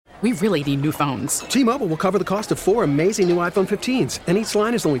We really need new phones. T-Mobile will cover the cost of 4 amazing new iPhone 15s, and each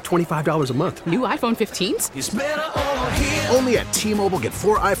line is only $25 a month. New iPhone 15s? It's better over here. Only at T-Mobile, get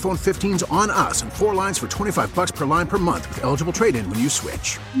 4 iPhone 15s on us and 4 lines for $25 per line per month with eligible trade-in when you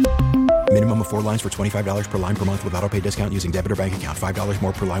switch. Minimum of 4 lines for $25 per line per month with autopay discount using debit or bank account. $5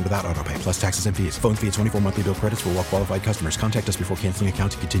 more per line without autopay, plus taxes and fees. Phone fee at 24 monthly bill credits for well-qualified customers. Contact us before canceling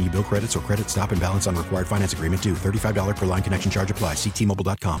account to continue bill credits or credit stop and balance on required finance agreement due. $35 per line connection charge applies. See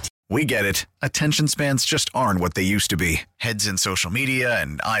T-Mobile.com. We get it. Attention spans just aren't what they used to be. Heads in social media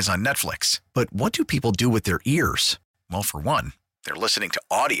and eyes on Netflix. But what do people do with their ears? Well, for one, they're listening to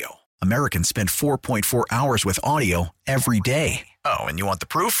audio. Americans spend 4.4 hours with audio every day. Oh, and you want the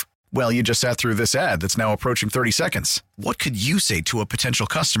proof? Well, you just sat through this ad that's now approaching 30 seconds. What could you say to a potential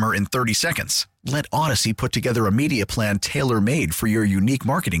customer in 30 seconds? Let Odyssey put together a media plan tailor-made for your unique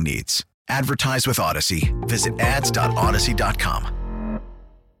marketing needs. Advertise with Odyssey. Visit ads.odyssey.com.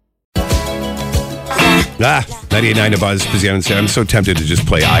 98.9 to Buzz, Spezzano and Sandy. I'm so tempted to just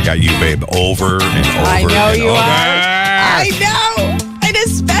play I Got You, Babe, over and over. I know and you over. are. I know. And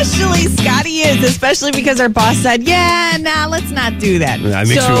especially Scotty is, especially because our boss said, let's not do that. That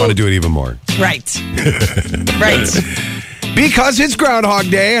makes me want to do it even more. Right. Right. Because it's Groundhog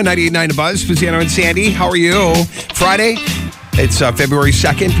Day on 98.9 to Buzz, Spezzano and Sandy. How are you? Friday. It's February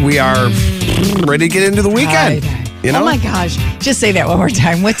 2nd. We are ready to get into the weekend. You know? Oh my gosh. Just say that one more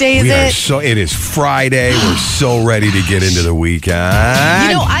time. What day is it? It is Friday. We're so ready to get into the weekend.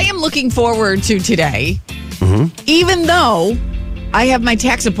 You know, I am looking forward to today, even though I have my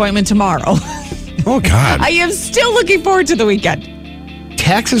tax appointment tomorrow. Oh, God. I am still looking forward to the weekend.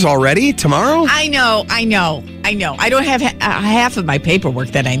 Taxes already? Tomorrow? I know. I don't have half of my paperwork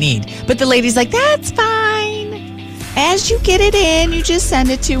that I need. But the lady's like, that's fine. As you get it in, you just send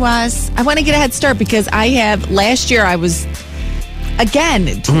it to us. I want to get a head start because last year I was,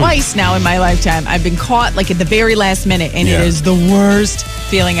 again, twice now in my lifetime, I've been caught like at the very last minute, and it is the worst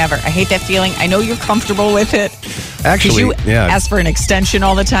feeling ever. I hate that feeling. I know you're comfortable with it. Actually, you ask for an extension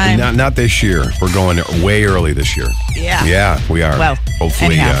all the time. Not this year. We're going way early this year. Yeah. Yeah, we are. Well,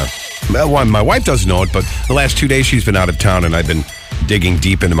 hopefully. My wife doesn't know it, but the last 2 days she's been out of town, and I've been digging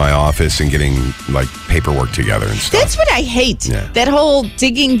deep into my office and getting like paperwork together and stuff. That's what I hate. Yeah. That whole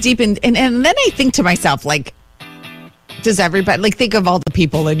digging deep in, and then I think to myself, like, does everybody, like, think of all the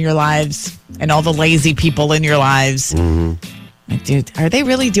people in your lives and all the lazy people in your lives. Like, dude, are they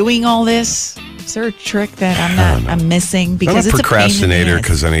really doing all this? Is there a trick that I'm missing? Because I'm a it's procrastinator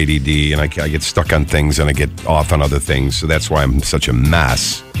because I'm ADD and I get stuck on things and I get off on other things. So that's why I'm such a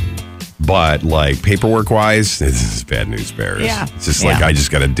mess. But like paperwork wise, this is bad news bears. Yeah. It's just like I just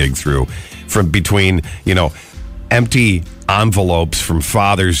got to dig through from between, empty envelopes from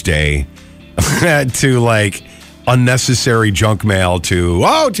Father's Day to like unnecessary junk mail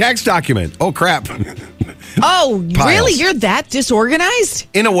to, tax document. Oh, crap. Oh, really? You're that disorganized?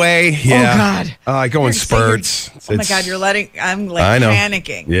 In a way, yeah. Oh, God. I go in spurts. Oh, my God, I'm like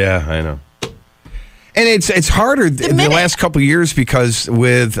panicking. Yeah, I know. And it's harder in the last couple of years because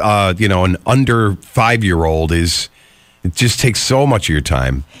with, an under 5-year-old it just takes so much of your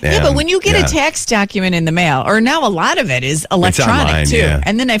time. And, but when you get a tax document in the mail, or now a lot of it is electronic online, too. Yeah.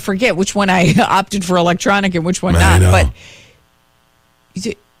 And then I forget which one I opted for electronic and which one I not. know.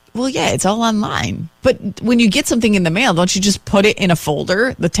 But, it's all online. But when you get something in the mail, don't you just put it in a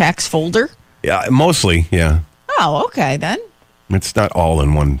folder, the tax folder? Yeah, mostly, yeah. Oh, okay, then. It's not all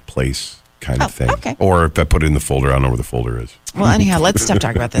in one place. Kind of thing. Okay. Or if I put it in the folder, I don't know where the folder is. Well, anyhow, let's stop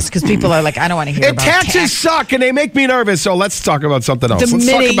talking about this because people are like, I don't want to hear about taxes. Taxes suck and they make me nervous. So let's talk about something else. The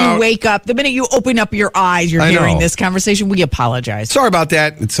minute you wake up, the minute you open up your eyes, you're hearing this conversation. We apologize. Sorry about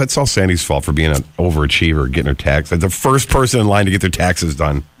that. That's all Sandy's fault for being an overachiever, getting her tax. The first person in line to get their taxes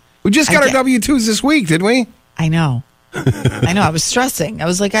done. We just got our W-2s this week, didn't we? I know. I was stressing. I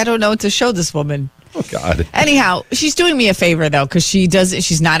was like, I don't know what to show this woman. Oh, God. Anyhow, she's doing me a favor, though, because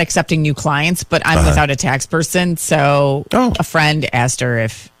she's not accepting new clients, but I'm without a tax person. So a friend asked her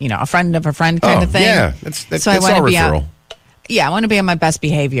if, a friend of a friend kind of thing. Yeah, that's all referral. I want to be on my best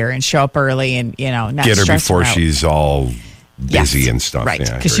behavior and show up early and, not get her stress before her out. She's all busy and stuff. Right,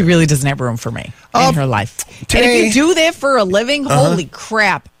 because she really doesn't have room for me in her life. Today, and if you do that for a living, holy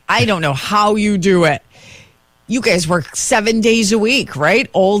crap, I don't know how you do it. You guys work 7 days a week, right?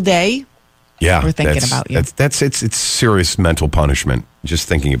 All day. Yeah, we're thinking about you. It's serious mental punishment. Just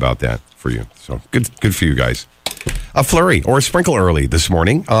thinking about that for you. So good for you guys. A flurry or a sprinkle early this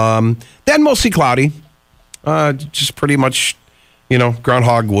morning. Then mostly cloudy. Just pretty much,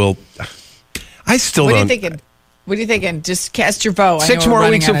 groundhog will. I still don't. What are you thinking? What are you thinking? Just cast your vote. 6 more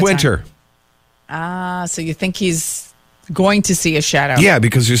weeks of winter. So you think he's going to see a shadow. Yeah,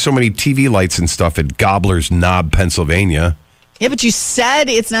 because there's so many TV lights and stuff at Gobbler's Knob, Pennsylvania. Yeah, but you said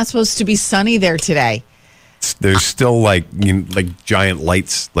it's not supposed to be sunny there today. There's still like giant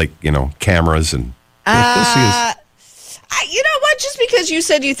lights, cameras and. You'll see us. You know what? Just because you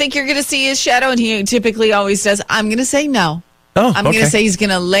said you think you're going to see his shadow, and he typically always does, I'm going to say no. Oh, I'm going to say he's going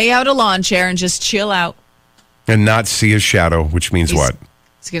to lay out a lawn chair and just chill out. And not see his shadow, which means what?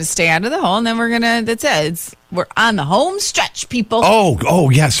 He's going to stay out of the hole, and then that's it. We're on the home stretch, people. Oh,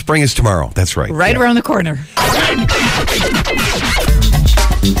 yeah, spring is tomorrow. That's right. Right around the corner.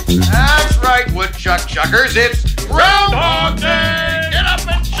 That's right, woodchuck chuckers. It's Groundhog Day. Get up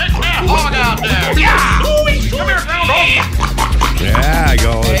and shake that hog out there. Yeah. Come here, Groundhog. Yeah, I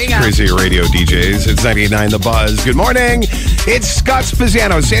go. It's crazy radio DJs. It's 98.9 The Buzz. Good morning. It's Scott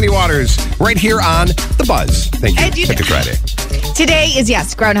Spezzano, Sandy Waters, right here on The Buzz. Thank you. Take a Friday. Today is,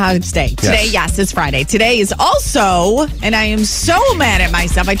 Groundhog's Day. Today, is Friday. Today is also, and I am so mad at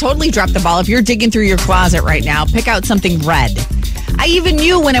myself, I totally dropped the ball. If you're digging through your closet right now, pick out something red. I even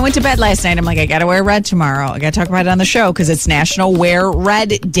knew when I went to bed last night, I'm like, I got to wear red tomorrow. I got to talk about it on the show because it's National Wear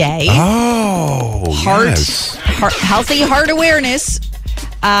Red Day. Oh, Healthy heart awareness.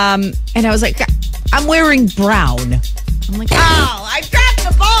 And I was like, I'm wearing brown. I'm like, I dropped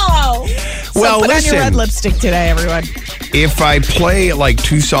the ball. So put on your red lipstick today, everyone. If I play like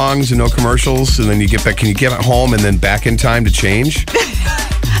 2 songs and no commercials, and then you get back, can you get home and then back in time to change?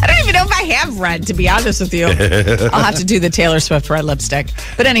 I don't even know if I have red, to be honest with you. I'll have to do the Taylor Swift red lipstick.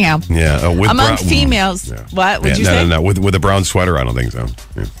 But anyhow, among females, what would you say? No. With a brown sweater, I don't think so.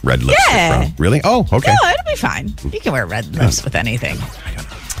 Yeah. Red lipstick. Brown. Really? Oh, okay. No, it'll be fine. You can wear red lips with anything.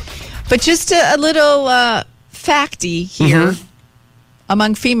 But just a little facty here. Mm-hmm.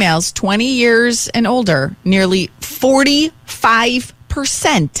 Among females 20 years and older, nearly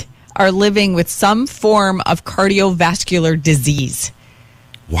 45% are living with some form of cardiovascular disease.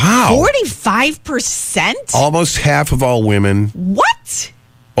 Wow. 45%? Almost half of all women. What?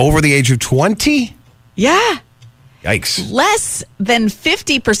 Over the age of 20? Yeah. Yikes. Less than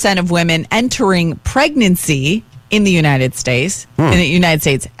 50% of women entering pregnancy in the United States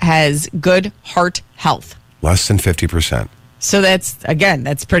has good heart health. Less than 50%. So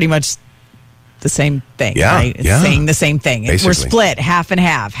that's pretty much the same thing, right? It's saying the same thing. Basically. We're split half and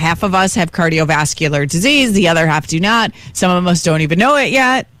half. Half of us have cardiovascular disease. The other half do not. Some of us don't even know it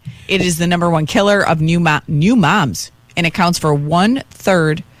yet. It is the number one killer of new moms and accounts for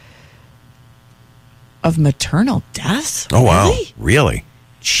 1/3 of maternal deaths. Oh, wow. Really?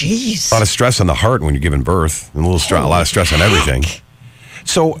 Jeez. A lot of stress on the heart when you're giving birth, and a lot of stress on everything.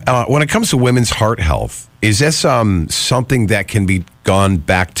 So when it comes to women's heart health, is this something that can be gone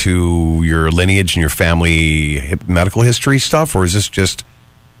back to your lineage and your family medical history stuff, or is this just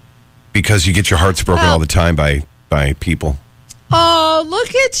because you get your hearts broken all the time by people? Oh,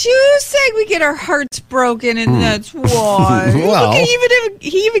 look at you saying we get our hearts broken, and that's why. Well, look,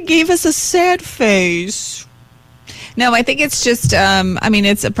 he even gave us a sad face. No, I think it's just,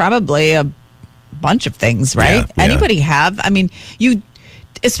 it's probably a bunch of things, right? Yeah. Anybody have?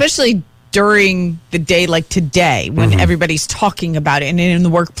 Especially during the day like today when everybody's talking about it and in the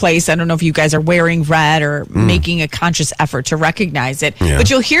workplace. I don't know if you guys are wearing red or making a conscious effort to recognize it. Yeah. But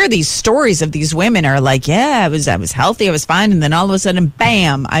you'll hear these stories of these women are like, I was healthy, I was fine. And then all of a sudden,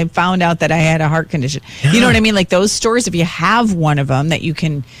 bam, I found out that I had a heart condition. Yeah. You know what I mean? Like those stories, if you have one of them that you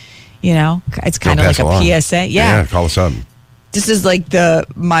can, it's kind of like a PSA. Yeah, call us up. This is like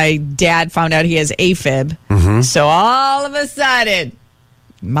my dad found out he has AFib. So all of a sudden,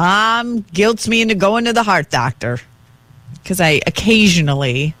 Mom guilts me into going to the heart doctor because my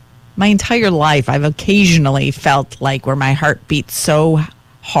entire life, I've occasionally felt like where my heart beats so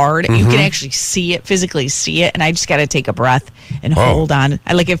hard, you can actually physically see it, and I just got to take a breath and hold on.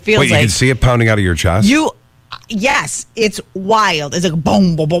 It feels like you can see it pounding out of your chest. Yes, it's wild. It's like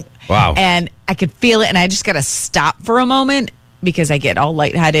boom, boom, boom. Wow, and I could feel it, and I just got to stop for a moment because I get all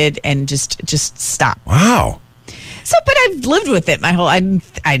lightheaded and just stop. Wow. So, but I've lived with it my whole. I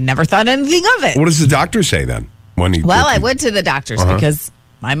never thought anything of it. What does the doctor say then? I went to the doctors because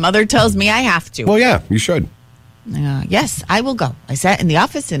my mother tells me I have to. Well, yeah, you should. Yes, I will go. I sat in the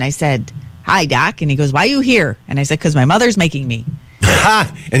office and I said, "Hi, Doc," and he goes, "Why are you here?" And I said, "Because my mother's making me."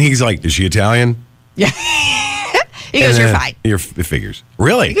 And he's like, "Is she Italian?" Yeah. He goes, "You're fine." It figures.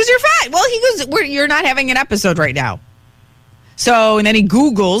 Really? He goes, "You're fine." Well, he goes, "You're not having an episode right now." So, and then he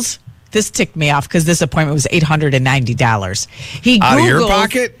Googles. This ticked me off because this appointment was $890. He Googled, out of your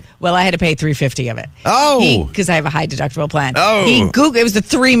pocket? Well, I had to pay $350 of it. Oh, because I have a high deductible plan. Oh, it was a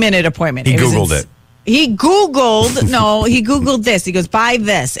 3-minute appointment. He Googled it. He Googled this. He goes, buy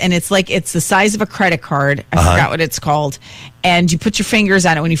this. And it's the size of a credit card. I forgot what it's called. And you put your fingers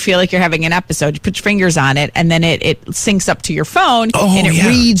on it when you feel like you're having an episode. You put your fingers on it, and then it syncs up to your phone, and it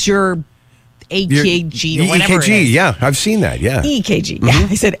reads your EKG or whatever it is. Yeah, I've seen that, yeah. EKG, yeah.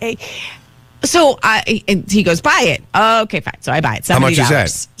 I said, So he goes, buy it. Okay, fine. So I buy it. $70. How much is that?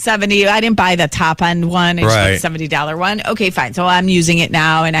 $70. I didn't buy the top end one. I just bought the $70 one. Okay, fine. So I'm using it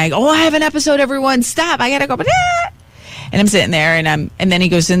now, and I go, I have an episode. Everyone, stop! I gotta go. And I'm sitting there, and then he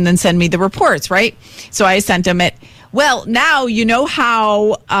goes, and then send me the reports, right? So I sent him it. Well, now you know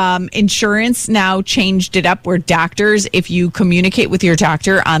how insurance now changed it up, where doctors, if you communicate with your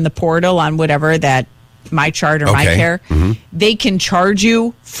doctor on the portal on whatever that. My chart or my care, they can charge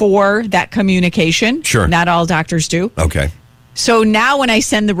you for that communication. Sure. Not all doctors do. Okay. So now when I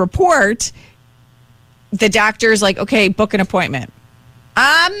send the report, the doctor's like, okay, book an appointment.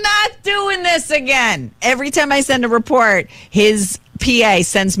 I'm not doing this again. Every time I send a report, his PA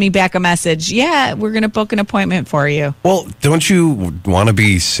sends me back a message. Yeah, we're going to book an appointment for you. Well, don't you want to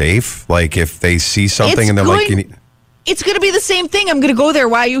be safe? Like if they see something and they're like, you need... It's going to be the same thing. I'm going to go there.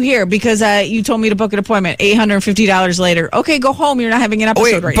 Why are you here? Because you told me to book an appointment. $850 later. Okay, go home. You're not having an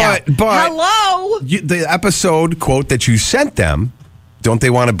episode now. But hello? The episode quote that you sent them, don't they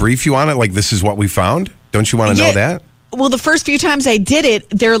want to brief you on it? Like, this is what we found? Don't you want to know that? Well, the first few times I did it,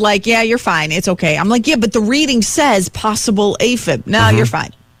 they're like, yeah, you're fine. It's okay. I'm like, yeah, but the reading says possible AFib. No, you're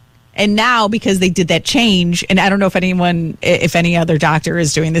fine. And now, because they did that change, and I don't know if any other doctor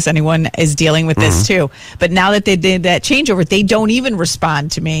is doing this, anyone is dealing with this too. But now that they did that changeover, they don't even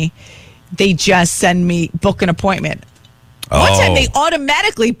respond to me. They just send me, book an appointment. One time they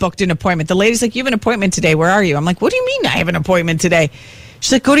automatically booked an appointment. The lady's like, you have an appointment today. Where are you? I'm like, what do you mean I have an appointment today?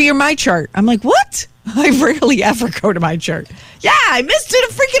 She's like, go to your My Chart. I'm like, what? I rarely ever go to My Chart. Yeah, I missed a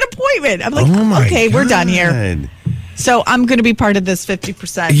freaking appointment. I'm like, okay, we're done here. So I'm going to be part of this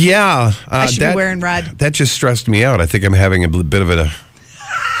 50%. Yeah. I should be wearing red. That just stressed me out. I think I'm having a bit of an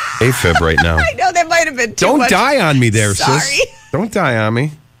AFib right now. I know, that might have been too much. Don't die on me there, Sorry. sis. Don't die on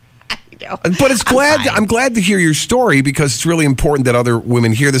me. I know. But I'm glad to hear your story, because it's really important that other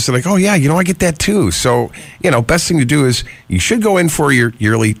women hear this. They're like, oh, yeah, I get that too. So, best thing to do is you should go in for your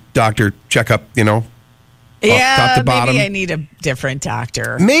yearly doctor checkup, top to bottom. Maybe I need a different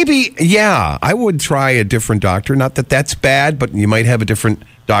doctor. Maybe, yeah. I would try a different doctor. Not that that's bad, but you might have a different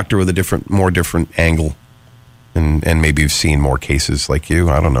doctor with a more different angle. And maybe you've seen more cases like you.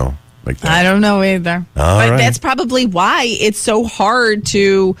 I don't know. Like that. I don't know either. But that's probably why it's so hard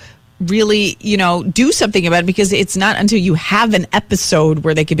to really, do something about it, because it's not until you have an episode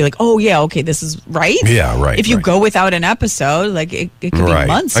where they could be like, oh, yeah, okay, this is right. Yeah, right. If you go without an episode, like it could be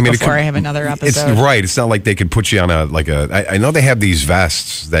months before I have another episode. It's right. It's not like they could put you on I know they have these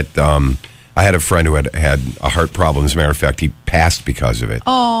vests that I had a friend who had a heart problem. As a matter of fact, he passed because of it.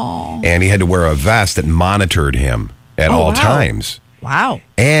 Oh. And he had to wear a vest that monitored him at all times. Wow.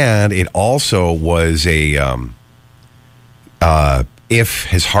 And it also was if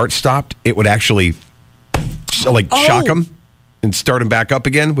his heart stopped, it would actually shock him and start him back up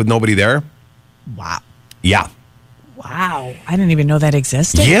again with nobody there. Wow. Yeah. Wow. I didn't even know that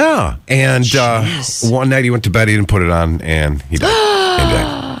existed. Yeah. And one night he went to bed, he didn't put it on, and he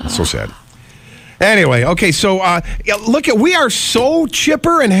died. So sad. Anyway, okay, so we are so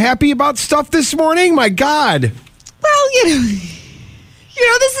chipper and happy about stuff this morning. My God.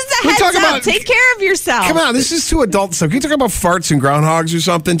 Well, this is a heads up. Take care of yourself. Come on, this is too adult stuff. Can you talk about farts and groundhogs or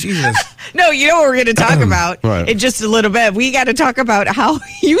something? Jesus. No, you know what we're going to talk about Right. in just a little bit. We got to talk about how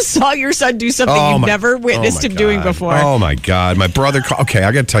you saw your son do something you've never witnessed him doing before. Oh, my God. My brother... Okay,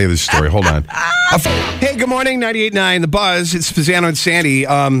 I got to tell you this story. Hold on. Hey, good morning, 98.9 The Buzz. It's Spezzano and Sandy.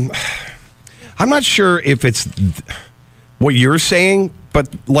 I'm not sure if it's what you're saying,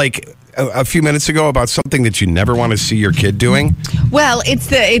 but a few minutes ago about something that you never want to see your kid doing. Well, it's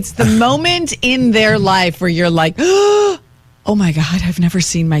the moment in their life where you're like, oh my God, I've never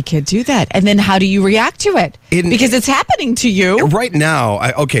seen my kid do that. And then how do you react to it? Because it's happening to you. Right now,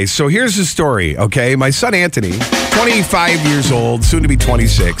 so here's the story, okay? My son Anthony, 25 years old, soon to be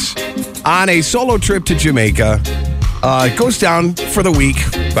 26, on a solo trip to Jamaica, goes down for the week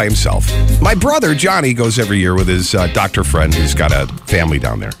by himself. My brother, Johnny, goes every year with his doctor friend who's got a family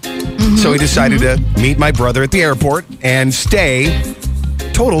down there. So he decided to meet my brother at the airport and stay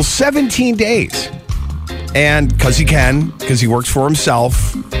total 17 days. And because he works for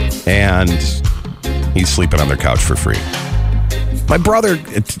himself, and he's sleeping on their couch for free. My brother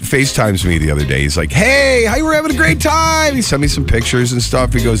FaceTimes me the other day. He's like, hey, how you were having a great time? He sent me some pictures and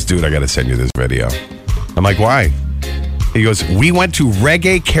stuff. He goes, dude, I got to send you this video. I'm like, why? He goes, we went to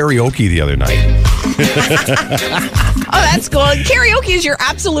reggae karaoke the other night. Oh, that's cool. Karaoke is your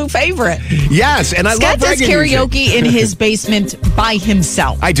absolute favorite. Yes, and I Scott love does reggae karaoke music. in his basement by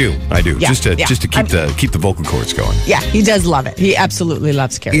himself. I do. Yeah, just to yeah. keep the vocal cords going. Yeah, he does love it. He absolutely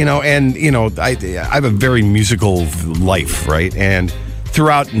loves karaoke. I have a very musical life, right? And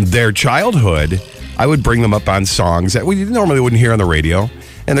throughout their childhood, I would bring them up on songs that we normally wouldn't hear on the radio.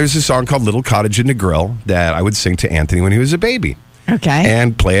 And there's a song called Little Cottage in the Grill that I would sing to Anthony when he was a baby. Okay.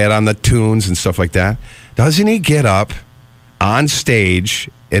 And play it on the tunes and stuff like that. Doesn't he get up on stage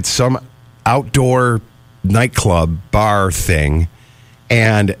at some outdoor nightclub bar thing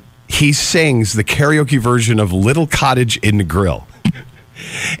and he sings the karaoke version of Little Cottage in the Grill?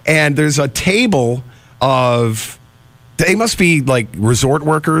 And there's a table of, they must be like resort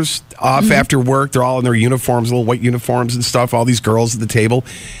workers off after work. They're all in their uniforms, little white uniforms and stuff, all these girls at the table.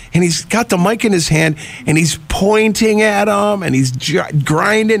 And he's got the mic in his hand and he's pointing at them and he's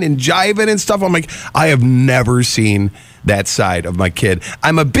grinding and jiving and stuff. I'm like, I have never seen that side of my kid.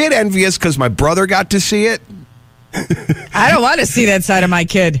 I'm a bit envious because my brother got to see it. I don't want to see that side of my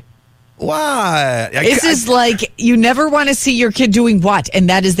kid. Why? This is like, you never want to see your kid doing what? And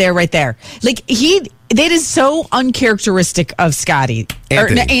that is there right there. Like, that is so uncharacteristic of Scotty.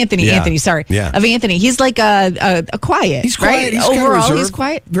 Anthony. Anthony, sorry. Yeah. Of Anthony. He's like a quiet. He's quiet. Right? He's kinda overall, reserved, he's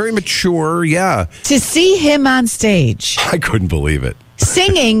quiet. Very mature, yeah. To see him on stage I couldn't believe it.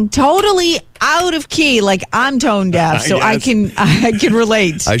 singing totally out of key, like I'm tone deaf, so Yes. I can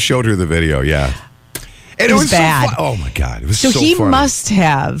relate. I showed her the video, yeah. And It was bad. So fun. Oh, my God. It was so he funny. must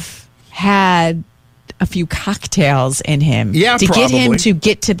have had a few cocktails in him Yeah, to get him probably. to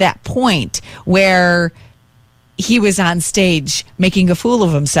get to that point where he was on stage making a fool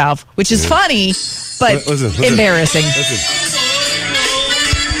of himself, which is funny, but Listen. embarrassing.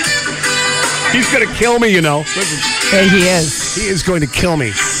 He's going to kill me, you know. Listen. Yeah, he is. He is going to kill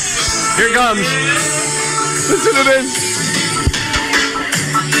me. Here it comes. Listen to this.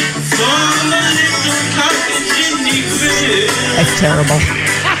 That's terrible.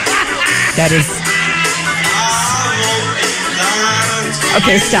 That is.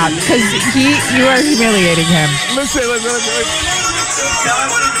 Okay, stop, because you are humiliating him. Listen.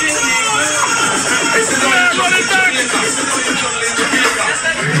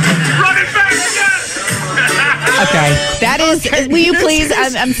 Okay, that is. Will you please?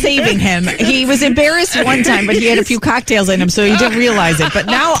 I'm saving him. He was embarrassed one time, but he had a few cocktails in him, so he didn't realize it. But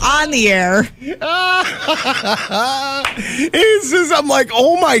now on the air, I'm like,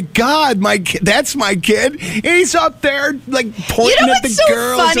 oh my God, that's my kid. He's up there like pointing you know at the what's so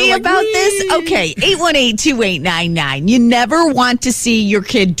girls. funny They're like, about "Wee." this? Okay, 818-2899. You never want to see your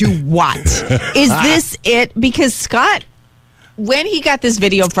kid do what? Is this it? Because Scott, when he got this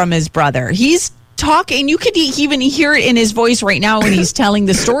video from his brother, he's talking. You could even hear it in his voice right now when he's telling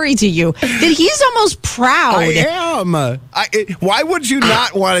the story to you that he's almost proud. I am. Why would you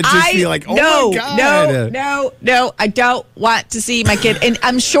not want to just be like, oh my God? No, I don't want to see my kid. And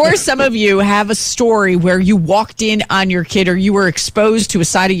I'm sure some of you have a story where you walked in on your kid or you were exposed to a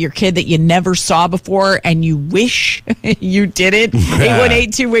side of your kid that you never saw before and you wish you did it.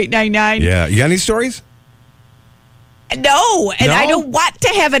 818-2899. Yeah. You got any stories? No, and No? I don't want to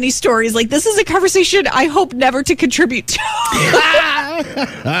have any stories. Like, this is a conversation I hope never to contribute to.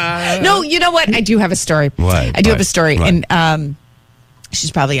 No, you know what? I do have a story. What? I do have a story. What? And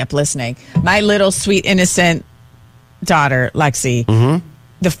she's probably up listening. My little sweet, innocent daughter, Lexi,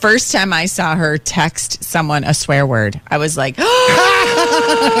 the first time I saw her text someone a swear word, I was like, I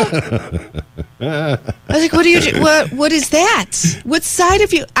was like, what do you do? What is that? What side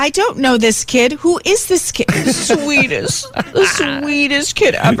of you? I don't know this kid. Who is this kid? The sweetest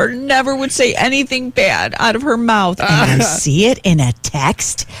kid ever. Never would say anything bad out of her mouth. And I see it in a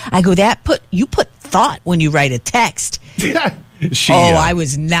text. I go, you put thought when you write a text. I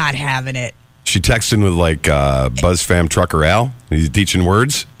was not having it. She texting with like BuzzFam trucker Al. He's teaching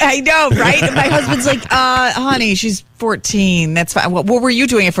words. I know, right? And my husband's like, honey, she's 14. That's fine. What were you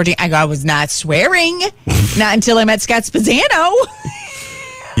doing at 14? I go, I was not swearing. Not until I met Scott Spezzano.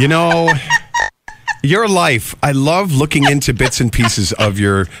 You know, your life. I love looking into bits and pieces of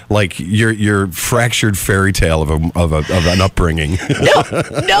your fractured fairy tale of an upbringing. No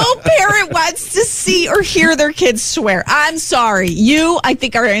parent wants to see or hear their kids swear. I'm sorry. You, I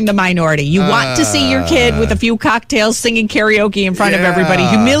think, are in the minority. You want to see your kid with a few cocktails singing karaoke in front of everybody,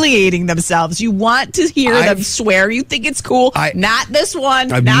 humiliating themselves. You want to hear them swear. You think it's cool. Not this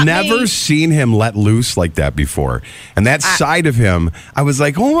one. I've not never me. seen him let loose like that before. And that side of him, I was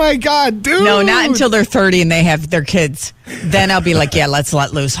like, oh my God, dude. No, not until they're 30 and they have their kids. Then I'll be like, yeah, let's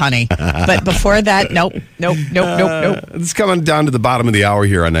let loose, honey. But before that, nope. It's coming down to the bottom of the hour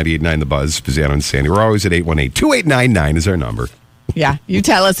here on 98.9 The Buzz. Spezzano and Sandy. We're always at 818-2899 is our number. Yeah, you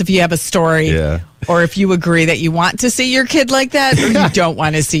tell us if you have a story or if you agree that you want to see your kid like that or you don't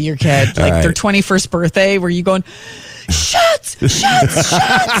want to see your kid. Like their 21st birthday where you going, shots.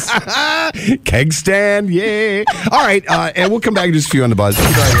 Keg stand, yeah. All right, and we'll come back in just a few on The Buzz.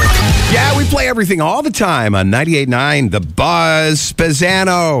 Yeah, we play everything all the time on 98.9 The Buzz.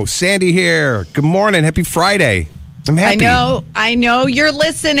 Spezzano, Sandy here. Good morning. Happy Friday. I'm happy. I know you're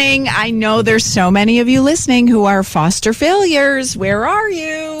listening. I know there's so many of you listening who are foster failures. Where are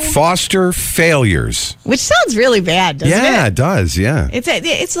you? Foster failures. Which sounds really bad, doesn't it? Yeah, it does, yeah.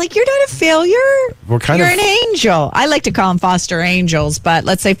 It's like you're not a failure. You're an angel. I like to call them foster angels, but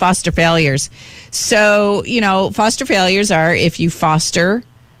let's say foster failures. So, foster failures are if you foster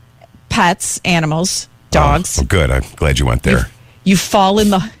pets, animals, dogs. Oh, good. I'm glad you went there. You fall in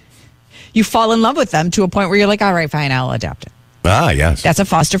love with them to a point where you're like, all right, fine, I'll adopt it. Ah, yes. That's a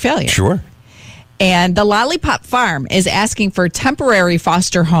foster failure. Sure. And the Lollipop Farm is asking for temporary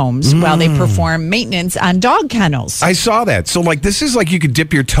foster homes while they perform maintenance on dog kennels. I saw that. So, this is like you could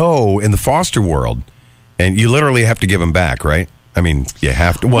dip your toe in the foster world, and you literally have to give them back, right? I mean, you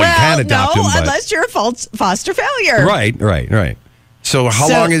have to. Well, you can adopt them, but unless you're a foster failure. Right. So, how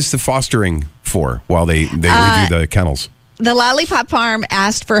long is the fostering for while they review the kennels? The Lollipop Farm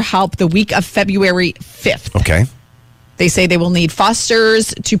asked for help the week of February 5th. Okay. They say they will need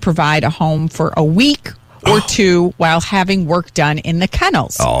fosters to provide a home for a week or two while having work done in the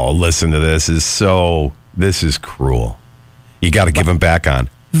kennels. Oh, listen to this. This is cruel. You got to give them back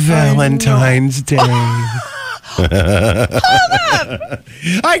on Valentine's Day. Hold up.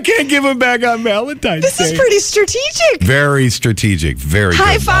 I can't give them back on Valentine's Day. This is pretty strategic. Very strategic. Very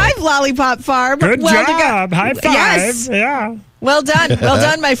High good. five, Lollipop Farm. Good job. High five. Yes. Yeah. Well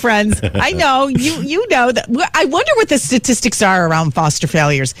done, my friends. I know you know that. I wonder what the statistics are around foster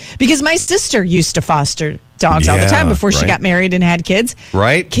failures because my sister used to foster dogs all the time before she got married and had kids.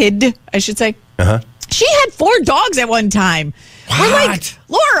 Right? Kid, I should say. She had 4 dogs at one time. What? We're like,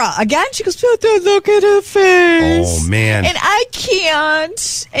 Laura, again? She goes, look at her face. Oh, man. And I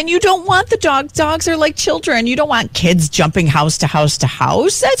can't. And you don't want the dogs. Dogs are like children. You don't want kids jumping house to house to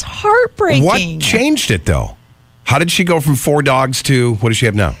house. That's heartbreaking. What changed it, though? How did she go from 4 dogs to, what does she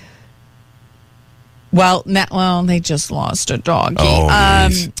have now? Well, they just lost a doggy. Oh,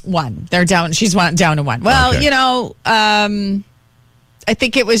 one. They're down. She's down to 1. Well, okay. I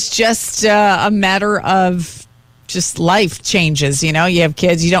think it was just a matter of just life changes. You have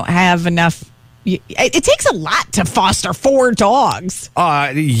kids. You don't have enough. It takes a lot to foster 4 dogs.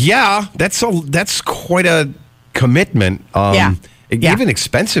 Yeah, that's quite a commitment. Even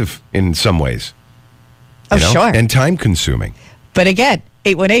expensive in some ways. Sure. And time consuming. But again,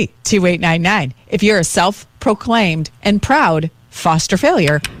 818-2899. If you're a self-proclaimed and proud foster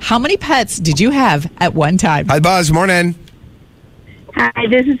failure, how many pets did you have at one time? Hi, Buzz. Morning. Hi,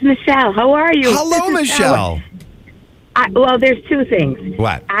 this is Michelle. How are you? Hello, Michelle. Well, there's 2 things.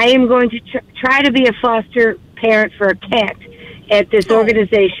 What? I am going to try to be a foster parent for a cat at this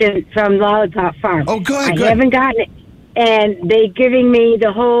organization from Lollipop Farm. Oh, good. I haven't gotten it. And they're giving me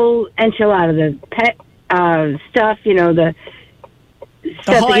the whole enchilada, the pet stuff, the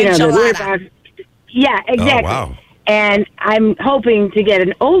stuff whole enchilada. Yeah, exactly. Oh, wow. And I'm hoping to get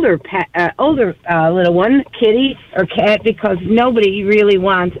an older pet, little one, kitty or cat, because nobody really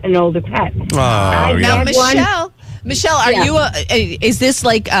wants an older pet. Oh, now, Michelle, are you? Is this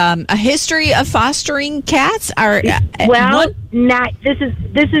like a history of fostering cats? Not. This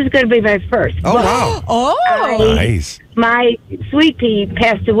is going to be my first. Oh, wow. Oh, nice. My sweet pea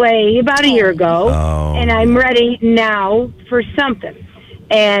passed away about a year ago, and I'm ready now for something.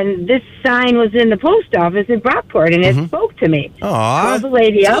 And this sign was in the post office in Brockport, and it spoke to me. Aww. Called the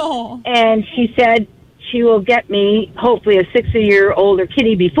lady up, and she said she will get me, hopefully, a 6-year-older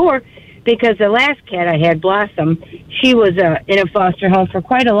kitty before, because the last cat I had, Blossom, she was in a foster home for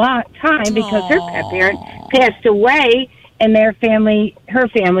quite a long time because her pet parent passed away, and her family,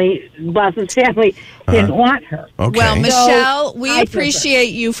 Blossom's family, didn't want her. Okay. Well, Michelle, we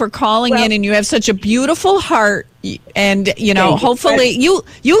appreciate you for calling in, and you have such a beautiful heart. And hopefully, you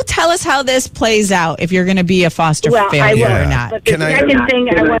tell us how this plays out if you're going to be a foster failure or not. But the second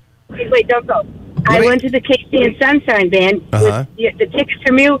thing, wait, don't go. I went to the Casey and Sunshine Band with the tickets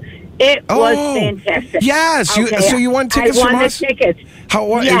from you. It was fantastic. Yes, so you won tickets from us? I won the tickets.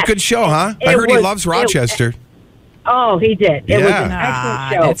 Yes. Good show, huh? I heard he loves Rochester. He did. It was an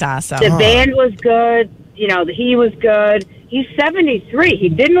excellent show. It's awesome. The band was good. He was good. He's 73. He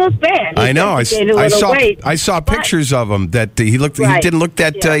didn't look bad. I know. I saw but pictures of him that he looked. He Right. didn't look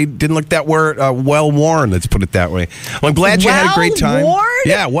that. He didn't look that well worn. Let's put it that way. Well, I'm glad you had a great time. Well-worn?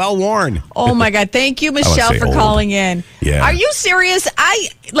 Yeah, well worn. Oh my God! Thank you, wanna Michelle, say for old. calling in. Yeah. Are you serious? I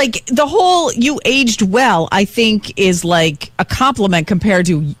like the whole "you aged well." I think is like a compliment compared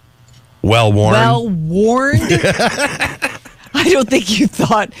to Well worn. well worn. I don't think you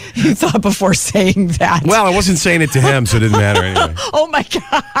thought before saying that. Well, I wasn't saying it to him, so it didn't matter anyway. Oh my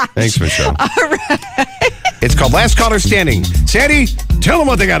God! Thanks, Michelle. All right. It's called Last Caller Standing. Sandy, tell them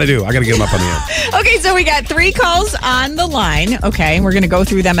what they got to do. I got to get them up on the air. Okay, so we got 3 calls on the line. Okay, we're going to go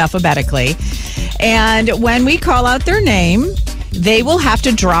through them alphabetically. And when we call out their name, they will have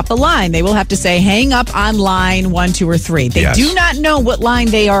to drop a line. They will have to say, hang up on line 1, 2, or 3. They Yes. do not know what line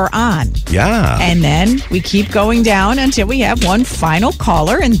they are on. Yeah. And then we keep going down until we have one final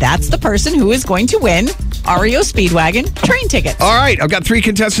caller, and that's the person who is going to win REO Speedwagon train tickets. All right, I've got 3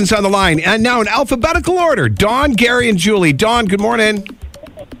 contestants on the line. And now in alphabetical order, Dawn, Gary, and Julie. Dawn, good morning.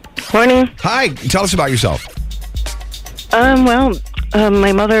 Morning. Hi, tell us about yourself.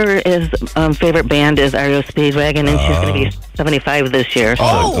 My mother's favorite band is REO Speedwagon, and she's going to be 75 this year.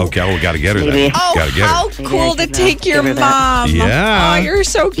 Oh, okay. Well, we got to get her Maybe. then. Oh, Gotta get how her. cool to take your give her that. mom. Yeah. Oh, you're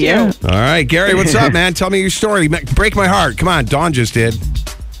so cute. Yeah. All right, Gary, what's up, man? Tell me your story. Break my heart. Come on, Dawn just did.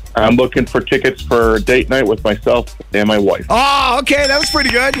 I'm looking for tickets for date night with myself and my wife. Oh, okay. That was pretty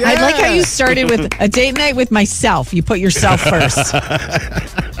good. Yeah. I like how you started with a date night with myself. You put yourself first.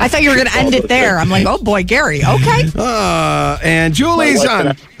 I thought you were going to end it there. I'm like, oh boy, Gary. Okay. And Julie's My wife and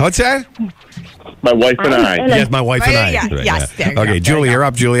on. What's that? My wife and I. Yes, my wife and I. Yeah, Right, yes, there you Okay, go, Julie, you're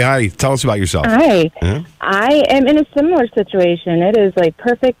up. Julie, hi. Tell us about yourself. Hi. Huh? I am in a similar situation. It is like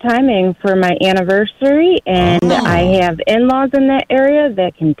perfect timing for my anniversary, and I have in-laws in that area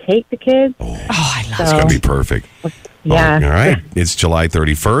that can take the kids. Oh, I love It's going to be perfect. Yeah. All right. It's July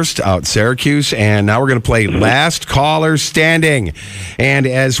 31st out in Syracuse, and now we're going to play Last Caller Standing. And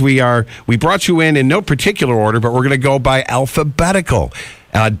as we brought you in no particular order, but we're going to go by alphabetical.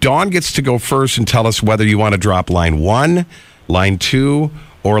 Dawn gets to go first and tell us whether you want to drop line 1, line 2,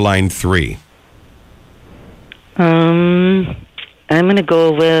 or line 3. I'm going to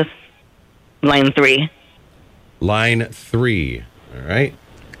go with line 3. Line 3. All right.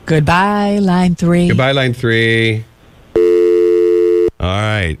 Goodbye, line 3. Goodbye, line 3. All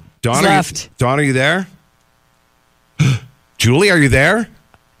right. Dawn, Dawn, are you there? Julie, are you there?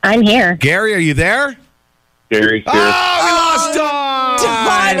 I'm here. Gary, are you there? Gary's here. Oh, we lost Dawn!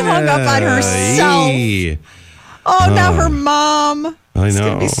 Dawn hung up on herself. Hey. Oh, now her mom. I is know.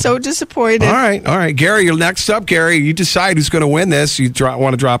 going to be so disappointed. All right. Gary, you're next up. Gary, you decide who's going to win this. You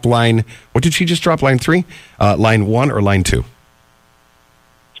want to drop line, what did she just drop, line 3? Line 1 or line 2? Let's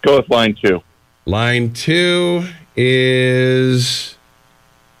go with line 2. Line 2 is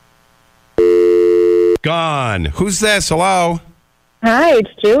gone. Who's this? Hello? Hi, it's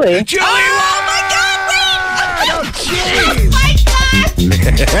Julie. Julie! Oh, my God! Oh, jeez!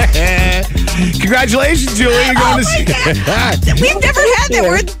 Congratulations, Julie. You're going to see. We've never had that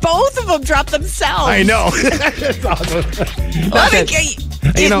where both of them drop themselves. I know. That's awesome.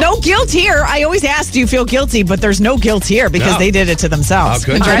 No guilt here. I always ask, do you feel guilty? But there's no guilt here because they did it to themselves.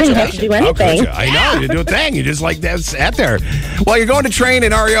 How could I didn't have to do anything. I know. You do a thing. You just like that sat there. Well, you're going to train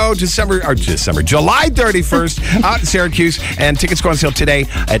in REO July 31st out in Syracuse, and tickets go on sale today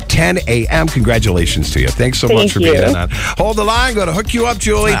at 10 a.m. Congratulations to you. Thanks so much for being on. Hold the line. Going to hook you up,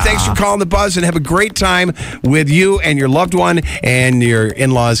 Julie. Thanks for calling the buzz, and have a great time with you and your loved one, and your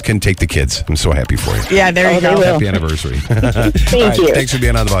in-laws can take the kids. I'm so happy for you. Yeah, there you go. Happy anniversary. Thank you. Thanks for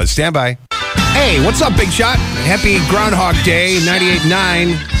being on the buzz. Stand by. Hey, what's up, Big Shot? Happy Groundhog Day,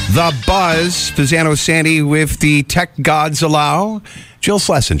 98.9. The Buzz. Spezzano and Sandy with the Tech Gods Allow. Jill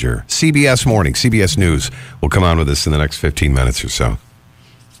Schlesinger, CBS Morning, CBS News, will come on with us in the next 15 minutes or so.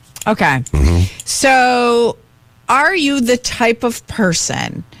 Okay. So, are you the type of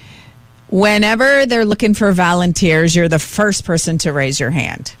person, whenever they're looking for volunteers, you're the first person to raise your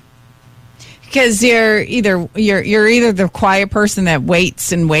hand? Because you're either the quiet person that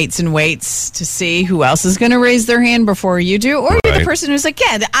waits and waits and waits to see who else is going to raise their hand before you do, or you're the person who's like,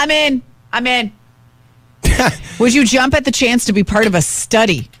 yeah, I'm in. Would you jump at the chance to be part of a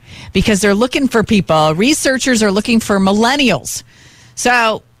study? Because they're looking for people. Researchers are looking for millennials.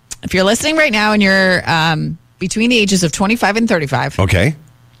 So if you're listening right now and you're between the ages of 25 and 35, okay,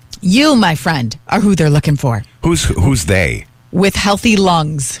 you, my friend, are who they're looking for. Who's they? With healthy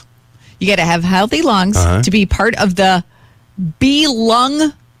lungs. You got to have healthy lungs to be part of the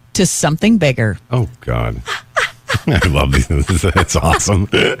belong to something bigger. Oh, God. I love these. That's awesome.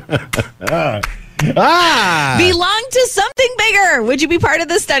 Belong to something bigger. Would you be part of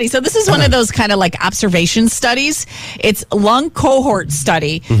this study? So this is one of those kind of like observation studies. It's lung cohort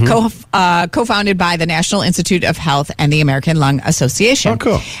study, co-founded by the National Institute of Health and the American Lung Association. Oh,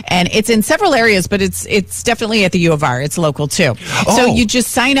 cool. And it's in several areas, but it's definitely at the U of R. It's local too. Oh. So you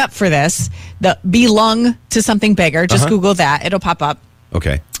just sign up for this. The belong to something bigger. Just Google that. It'll pop up.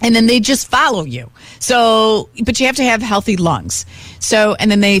 Okay. And then they just follow you. So, but you have to have healthy lungs. So,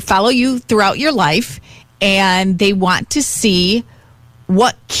 and then they follow you throughout your life, and they want to see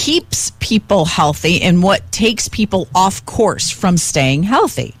what keeps people healthy and what takes people off course from staying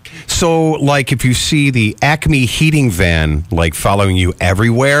healthy. So, like, if you see the Acme heating van, like, following you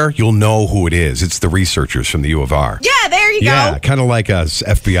everywhere, you'll know who it is. It's the researchers from the U of R. Yeah, there you go. Yeah, kind of like us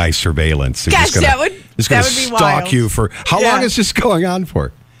FBI surveillance. They're Gosh, that would be stalk wild. You for how long is this going on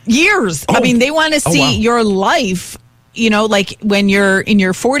for? Years. Oh. I mean, they want to see wow. your life. You know, like when you're in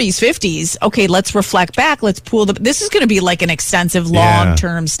your 40s, 50s, okay, let's reflect back. Let's pool this is going to be like an extensive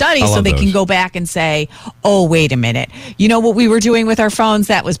long-term study so they can go back and say, oh, wait a minute. You know what we were doing with our phones?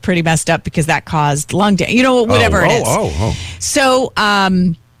 That was pretty messed up because that caused lung damage. You know, whatever it is. So,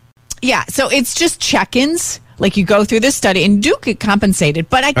 so it's just check-ins. Like you go through this study and do get compensated,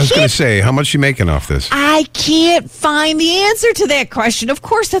 but I was going to say, how much you making off this? I can't find the answer to that question. Of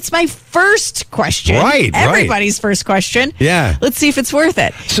course, that's my first question. Right. Everybody's first question. Yeah. Let's see if it's worth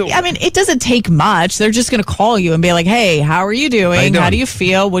it. So, I mean, it doesn't take much. They're just going to call you and be like, hey, how are you doing? How do you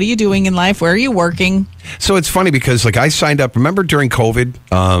feel? What are you doing in life? Where are you working? So it's funny because, like, I signed up. Remember during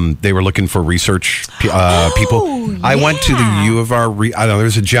COVID, they were looking for research people. I went to the U of R. I don't know.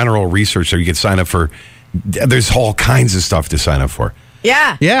 There's a general research there. You could sign up for. There's all kinds of stuff to sign up for.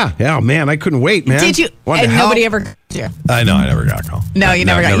 Yeah. Yeah. Man, I couldn't wait, man. Did you? And nobody ever called you. I know. I never got a call. No, you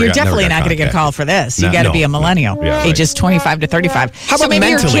never got. You're definitely not going to get a call for this. You got to be a millennial, ages 25 to 35. How about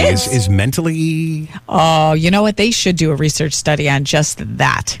mentally? Is mentally? Oh, you know what? They should do a research study on just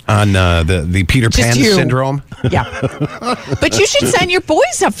that. On the Peter Pan syndrome. Yeah. But you should sign your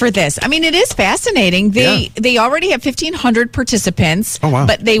boys up for this. I mean, it is fascinating. They already have 1,500 participants. Oh, wow.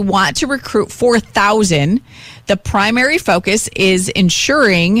 But they want to recruit 4,000. The primary focus is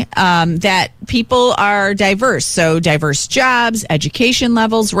ensuring that people are diverse. So diverse jobs, education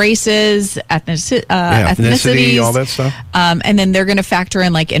levels, races, ethnicities, all that stuff. And then they're going to factor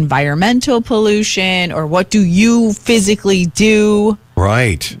in like environmental pollution or what do you physically do.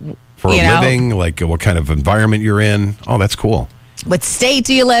 Right. For a living, like what kind of environment you're in. Oh, that's cool. What state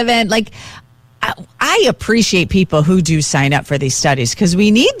do you live in? Like, I appreciate people who do sign up for these studies because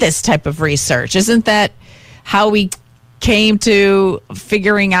we need this type of research. Isn't that how we came to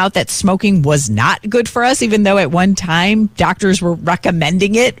figuring out that smoking was not good for us, even though at one time doctors were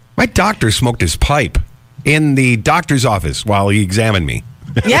recommending it? My doctor smoked his pipe in the doctor's office while he examined me.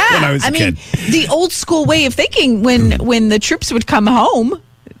 Yeah. When I was a kid. The old school way of thinking when the troops would come home,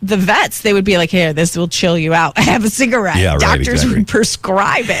 the vets, they would be like, here, this will chill you out. Have a cigarette. Yeah, right, Doctors would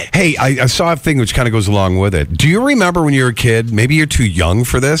prescribe it. Hey, I saw a thing which kind of goes along with it. Do you remember when you were a kid? Maybe you're too young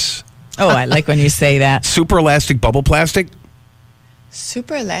for this. Oh, I like when you say that. Super elastic bubble plastic?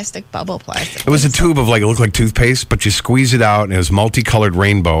 Super elastic bubble plastic. It was a tube of it looked like toothpaste, but you squeeze it out and it was multicolored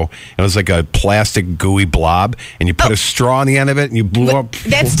rainbow. It was like a plastic gooey blob and you put a straw on the end of it and you blew up.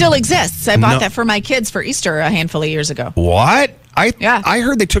 That still exists. I bought that for my kids for Easter a handful of years ago. What? I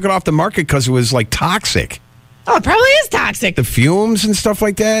heard they took it off the market because it was like toxic. Oh, it probably is toxic. The fumes and stuff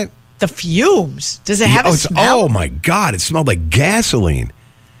like that? The fumes? Does it have a smell? Oh my God, it smelled like gasoline.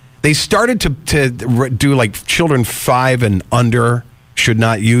 They started to do like children 5 and under should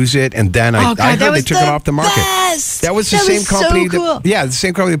not use it, and then I heard they took it off the market. Best. That was the same company. So cool. The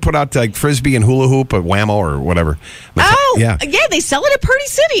same company that put out like Frisbee and hula hoop at Whammo or whatever. Yeah, they sell it at Party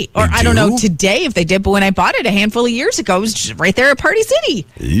City. Or I don't know today if they did, but when I bought it a handful of years ago, it was just right there at Party City.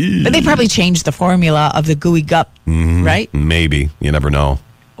 But they probably changed the formula of the gooey gup, right? Maybe. You never know.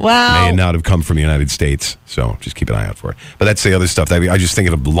 Wow. May not have come from the United States, so just keep an eye out for it. But that's the other stuff. I just think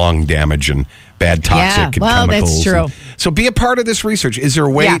of lung damage and bad toxic and chemicals. That's true. So be a part of this research. Is there a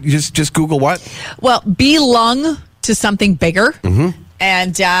way? Just Google what? Well, belong to something bigger.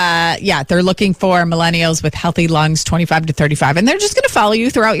 And they're looking for millennials with healthy lungs, 25 to 35. And they're just going to follow you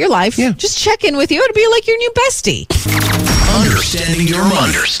throughout your life. Yeah. Just check in with you. It'll be like your new bestie. Understanding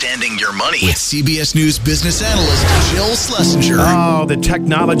your money with CBS News business analyst Jill Schlesinger. Oh, the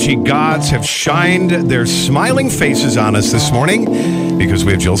technology gods have shined their smiling faces on us this morning because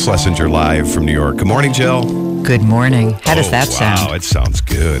we have Jill Schlesinger live from New York. Good morning, Jill. Good morning. How does that sound? Wow, it sounds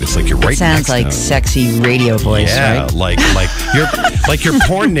good. It's like you're right next to him. Sounds like sexy radio voice, right? like your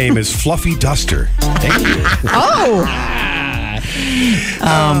porn name is Fluffy Duster. Oh.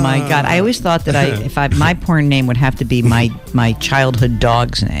 Oh my God! I always thought that my porn name would have to be my childhood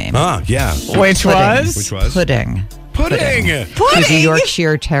dog's name. Oh yeah. Which was? Which was? Pudding. Pudding. She's a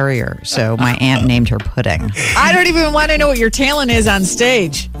Yorkshire Terrier, so my aunt named her Pudding. I don't even want to know what your talent is on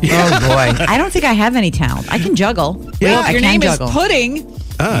stage. Oh boy! I don't think I have any talent. I can juggle. Well, if your name juggle. is Pudding.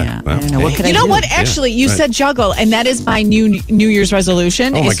 Yeah, I don't know. What could You I know do? what? Actually, you said juggle, and that is my New Year's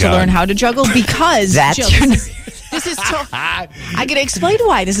resolution Oh my is to God. learn how to juggle because That's Jill, your this is I can explain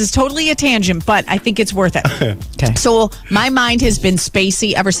why. This is totally a tangent, but I think it's worth it. Okay. So my mind has been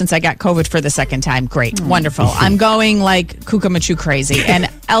spacey ever since I got COVID for the second time. Great. Wonderful. I'm going like cuckoo crazy. And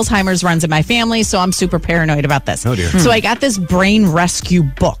Alzheimer's runs in my family, so I'm super paranoid about this. Oh, dear. So I got this brain rescue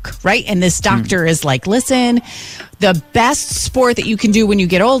book, right? And this doctor is like, listen, the best sport that you can do when you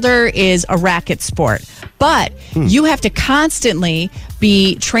get older is a racket sport. But you have to constantly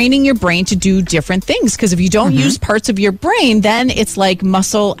be training your brain to do different things. Because if you don't use parts of your brain, then it's like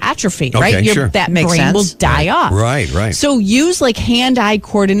muscle atrophy, right? Okay, sure. That Makes brain will sense. die off. Right. So use like hand-eye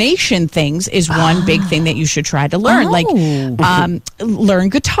coordination things is one big thing that you should try to learn. Like learn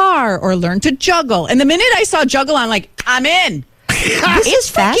guitar or learn to juggle. And the minute I saw juggle, I'm like, I'm in. This is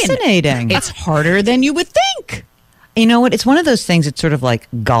fascinating. It's harder than you would think. You know what? It's one of those things. It's sort of like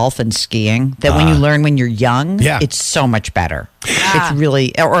golf and skiing that when you learn when you're young, it's so much better. It's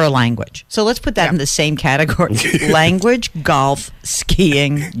really, or a language. So let's put that in the same category: language, golf,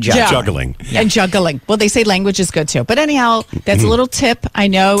 skiing, Juggling. And juggling. Well, they say language is good too. But anyhow, that's a little tip. I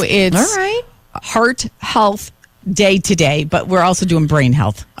know it's All right. heart health day to day, but we're also doing brain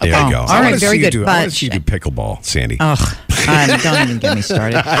health. There you go. All right, very good. I want to see you do pickleball, Sandy. Ugh, don't even get me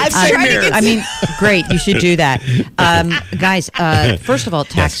started. I mean, great. You should do that. Guys, first of all,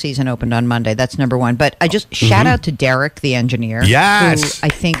 tax season opened on Monday. That's number one. But I just shout out to Derek, the engineer. Yes. Who I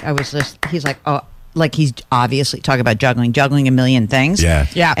think I was just, he's like, oh, like he's obviously talking about juggling a million things.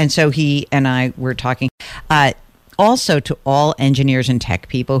 Yeah. And so he and I were talking. Also, to all engineers and tech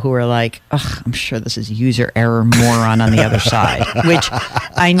people who are like, ugh, I'm sure this is user error moron on the other side, which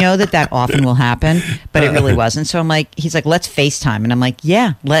I know that often will happen, but it really wasn't. So I'm like, he's like, let's FaceTime. And I'm like,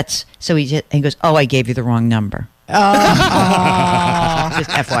 yeah, let's. So he goes, oh, I gave you the wrong number. Just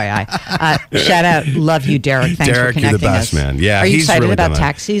FYI. Shout out. Love you, Derek. Thanks Derek, for connecting you're the best, us. man. Yeah, Are you he's excited really about done that.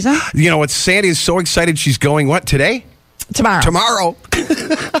 tax season? You know what? Sandy is so excited. She's going, what, today? Tomorrow.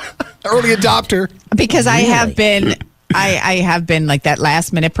 Early adopter. Because I have been like that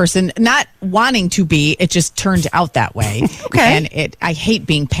last minute person, not wanting to be. It just turned out that way. Okay. And I hate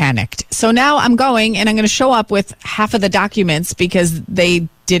being panicked. So now I'm going and I'm going to show up with half of the documents because they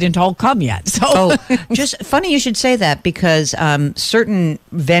didn't all come yet. So just funny you should say that because certain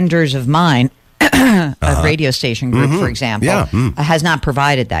vendors of mine, a radio station group, for example, has not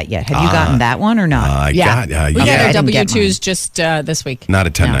provided that yet. Have you gotten that one or not? we got our I didn't get W-2s just this week. Not a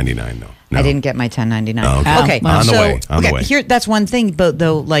 1099, though. No. I didn't get my 1099. Oh, okay. On the way. On the way. Here, that's one thing, but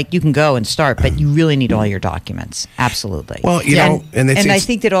though, like you can go and start, but you really need all your documents. Absolutely. Well, you know, and I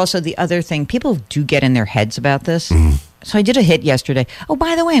think that also the other thing, people do get in their heads about this. So I did a hit yesterday. Oh,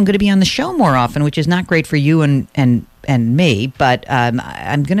 by the way, I'm going to be on the show more often, which is not great for you and me, but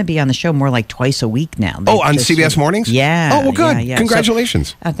I'm going to be on the show more like twice a week now. On CBS Mornings? Yeah. Oh, well, good. Yeah.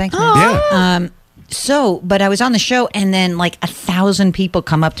 Congratulations. So, thank you. Yeah. But I was on the show, and then like 1,000 people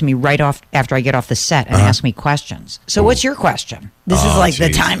come up to me right off after I get off the set and ask me questions. So, what's your question? This is like the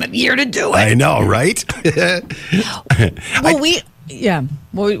time of year to do it. I know, right? What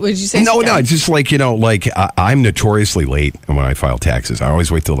did you say? No, it's just like, I'm notoriously late when I file taxes. I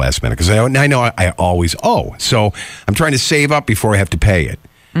always wait till the last minute because I know I always owe. So I'm trying to save up before I have to pay it.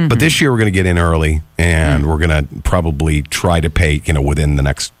 But this year we're going to get in early, and we're going to probably try to pay, within the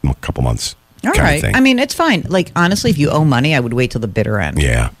next couple months. All right. I mean, it's fine. Like, honestly, if you owe money, I would wait till the bitter end.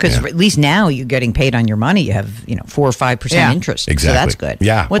 Yeah. Because at least now you're getting paid on your money. You have, 4 or 5% interest. Exactly. So that's good.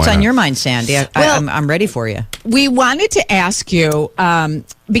 Yeah. What's on your mind, Sandy? I'm ready for you. We wanted to ask you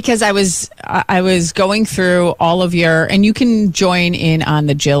because I was going through all of your, and you can join in on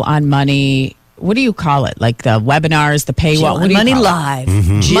the Jill on Money. What do you call it? Like the webinars, the paywall? Jill on Money Live.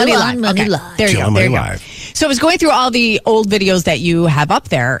 Jill Money on Money Okay. Live. There you Jill go. on There Money you go. Live. So I was going through all the old videos that you have up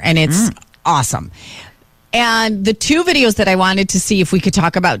there, and it's awesome. And the 2 videos that I wanted to see if we could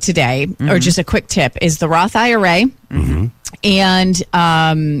talk about today, or just a quick tip, is the Roth IRA and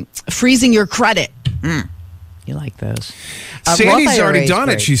freezing your credit. You like those. Sandy's Roth already IRA is done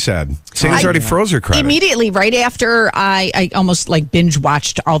it, great. she said. Sandy's already froze her credit. Immediately, right after I almost like binge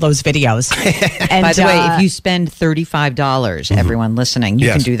watched all those videos. And, by the way, if you spend $35, everyone listening,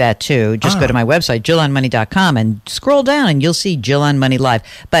 you can do that too. Just go to my website, JillOnMoney.com, and scroll down and you'll see Jill on Money Live.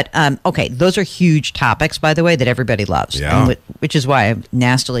 But, okay, those are huge topics, by the way, that everybody loves. Yeah. And which is why I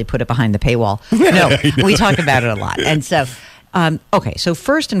nastily put it behind the paywall. No, we talk about it a lot. And so, okay, so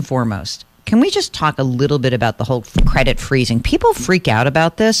first and foremost, can we just talk a little bit about the whole credit freezing? People freak out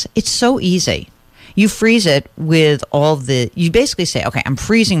about this. It's so easy. You freeze it with you basically say, okay, I'm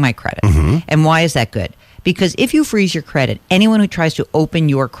freezing my credit. And why is that good? Because if you freeze your credit, anyone who tries to open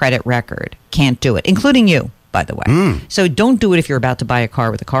your credit record can't do it, including you, by the way. So don't do it if you're about to buy a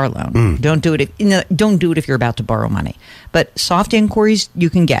car with a car loan. Don't do it if you're about to borrow money. But soft inquiries, you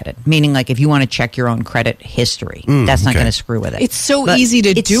can get it. Meaning, like if you want to check your own credit history, that's not going to screw with it. It's so easy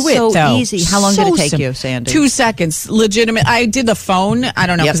to do it, though. It's so easy. How long did it take you, Sandy? 2 seconds. Legitimate. I did the phone. I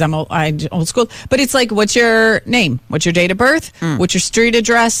don't know because I'm old school. But it's like, what's your name? What's your date of birth? What's your street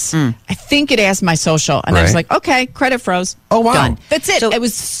address? I think it asked my social. And I was like, okay, credit froze. Oh, wow. Done. That's it. It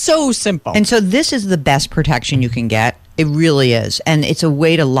was so simple. And so this is the best protection you can get. It really is. And it's a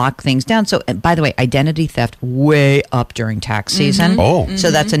way to lock things down. So, by the way, identity theft way up during tax season. So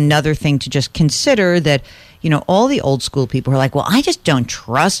that's another thing to just consider that, all the old school people are like, well, I just don't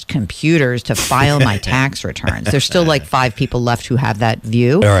trust computers to file my tax returns. There's still like 5 people left who have that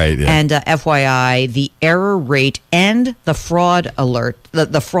view. All right. Yeah. And FYI, the error rate and the fraud alert,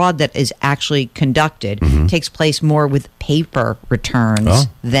 the fraud that is actually conducted takes place more with paper returns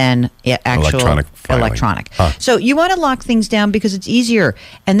than actual electronic. So you want to lock things down because it's easier.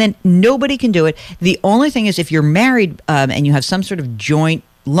 And then nobody can do it. The only thing is if you're married and you have some sort of joint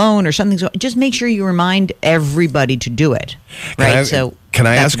loan or something, so just make sure you remind everybody to do it. Right? Can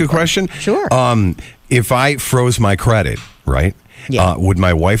I ask a question? Sure. If I froze my credit, right? Would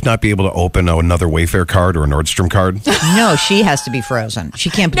my wife not be able to open another Wayfair card or a Nordstrom card? No, she has to be frozen. She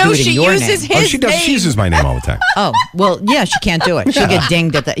can't do it in your name. She does. She uses my name all the time. Oh, well, yeah, she can't do it. She'll get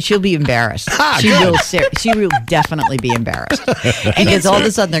dinged at that. She'll be embarrassed. She will definitely be embarrassed. Because all of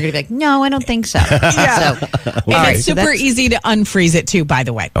a sudden they're going to be like, no, I don't think so. It's super easy to unfreeze it too, by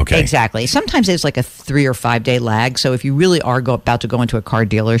the way. Okay. Exactly. Sometimes there's like a 3 or 5 day lag. So if you really are about to go into a car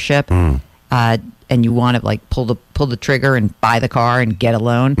dealership, and you want to like pull the trigger and buy the car and get a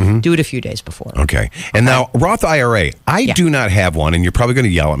loan, do it a few days before. Okay. And now Roth IRA, I do not have one, and you're probably going to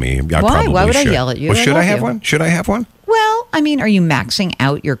yell at me. Why would I yell at you? Well, should I have one? Should I have one? Well, I mean, are you maxing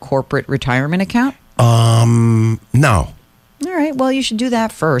out your corporate retirement account? No. All right. Well, you should do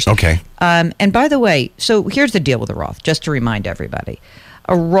that first. Okay. And by the way, so here's the deal with a Roth, just to remind everybody.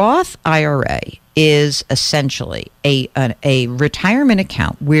 A Roth IRA is essentially a retirement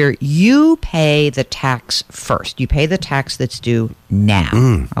account where you pay the tax first. You pay the tax that's due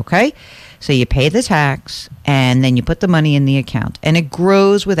now, okay? So you pay the tax, and then you put the money in the account, and it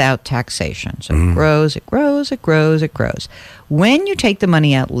grows without taxation. So it grows, it grows, it grows, it grows. When you take the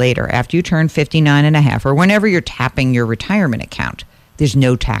money out later, after you turn 59 and a half, or whenever you're tapping your retirement account, there's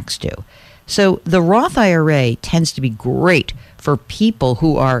no tax due. So the Roth IRA tends to be great for people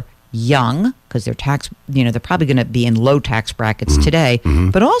who are young, because they're they're probably going to be in low tax brackets today,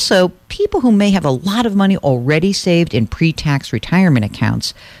 but also people who may have a lot of money already saved in pre-tax retirement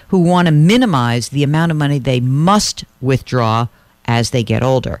accounts who want to minimize the amount of money they must withdraw as they get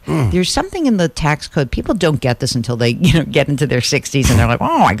older. There's something in the tax code. People don't get this until they get into their 60s and they're like,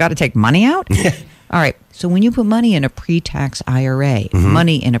 oh, I got to take money out? All right. So when you put money in a pre-tax IRA,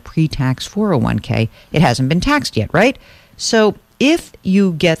 money in a pre-tax 401k, it hasn't been taxed yet, right? So if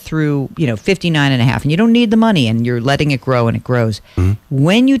you get through, 59 and a half and you don't need the money and you're letting it grow and it grows,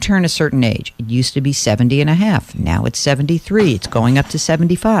 when you turn a certain age, it used to be 70 and a half. Now it's 73. It's going up to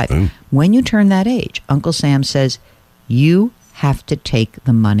 75. When you turn that age, Uncle Sam says, you have to take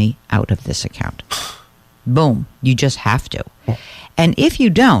the money out of this account. Boom. You just have to. And if you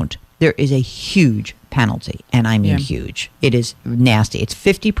don't, there is a huge penalty, and I mean huge. It is nasty. It's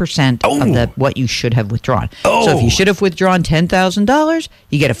 50% of what you should have withdrawn. So if you should have withdrawn $10,000,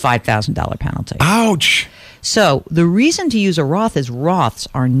 you get a $5,000 penalty. Ouch. So the reason to use a Roth is Roths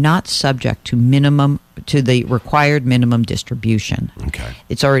are not subject to the required minimum distribution. Okay.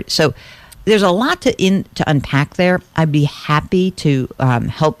 It's already so. There's a lot to unpack there. I'd be happy to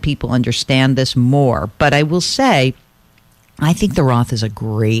help people understand this more, but I will say, I think the Roth is a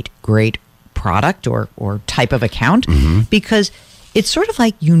great product or type of account because it's sort of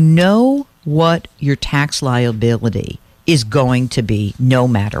like what your tax liability is going to be no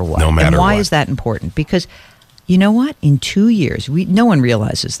matter what. And why is that important? Because you know what? In 2 years, no one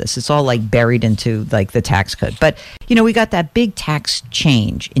realizes this. It's all like buried into like the tax code. But, we got that big tax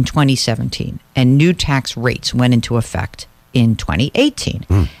change in 2017 and new tax rates went into effect in 2018.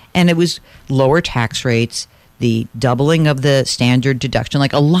 And it was lower tax rates, the doubling of the standard deduction,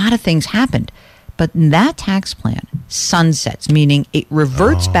 like a lot of things happened. But that tax plan sunsets, meaning it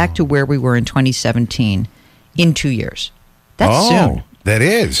reverts back to where we were in 2017 in 2 years. That's soon. That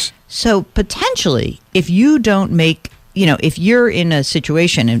is. So potentially, if you don't make, if you're in a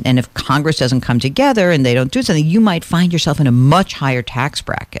situation and if Congress doesn't come together and they don't do something, you might find yourself in a much higher tax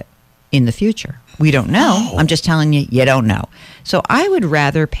bracket in the future. We don't know. I'm just telling you, you don't know. So I would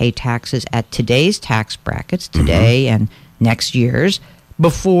rather pay taxes at today's tax brackets, today and next year's,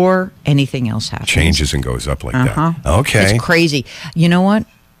 before anything else happens. Changes and goes up like that. Okay. It's crazy. You know what?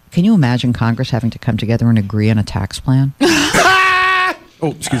 Can you imagine Congress having to come together and agree on a tax plan?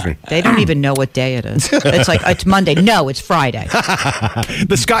 Oh, excuse me. They don't even know what day it is. It's like, it's Monday. No, it's Friday.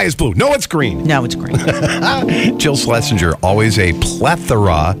 The sky is blue. No, it's green. No, it's green. Jill Schlesinger, always a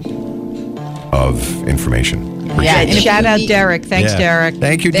plethora of information. Yeah, and shout out Derek. Thanks, Derek.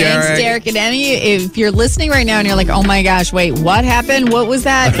 Thank you, Derek. Thanks, Derek. And if you're listening right now and you're like, oh my gosh, wait, what happened? What was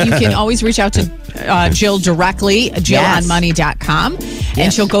that? You can always reach out to Jill directly, jillonmoney.com,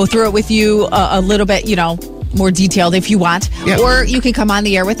 and she'll go through it with you a little bit, more detailed if you want. Yeah. Or you can come on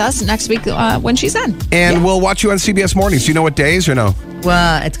the air with us next week when she's on. And we'll watch you on CBS Mornings. Do you know what days or no?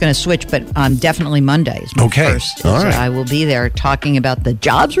 Well, it's going to switch, but definitely Mondays. Okay. First. All right. So I will be there talking about the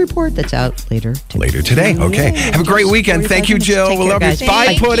jobs report that's out later today. Later today. Okay. Have a great weekend. Thank you, Jill. We love you.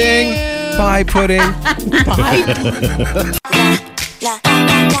 Bye, Pudding. Bye, Pudding.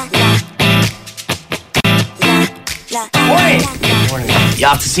 Morning. You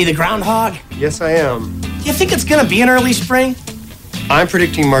off to see the groundhog? Yes, I am. Do you think it's going to be an early spring? I'm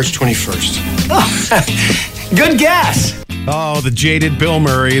predicting March 21st. Oh, good guess. Oh, the jaded Bill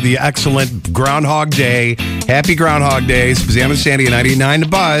Murray, the excellent Groundhog Day. Happy Groundhog Day. Spezzano and Sandy at 99 to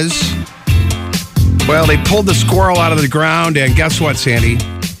Buzz. Well, they pulled the squirrel out of the ground, and guess what, Sandy?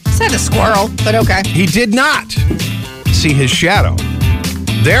 It's not a squirrel, but okay. He did not see his shadow.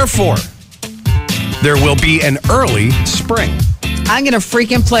 Therefore, there will be an early spring. I'm going to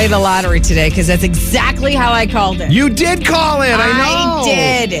freaking play the lottery today because that's exactly how I called it. You did call it. I know.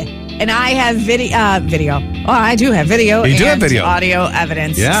 I did. And I have video. Oh, I do have video. You do have video. Audio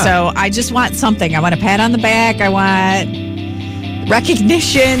evidence. Yeah. So I just want something. I want a pat on the back. I want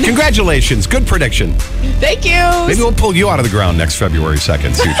recognition. Congratulations. Good prediction. Thank you. Maybe we'll pull you out of the ground next February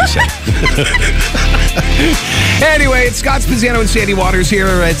 2nd. See what you say. Anyway, it's Scott Spezzano and Sandy Waters here.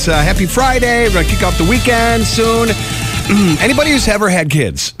 It's Happy Friday. We're going to kick off the weekend soon. Anybody who's ever had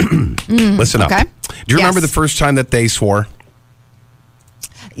kids, listen up. Okay. Do you remember the first time that they swore?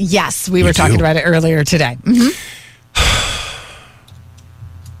 Yes, we were talking about it earlier today. Mm-hmm.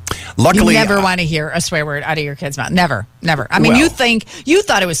 Luckily, you never want to hear a swear word out of your kid's mouth. Never. I mean, you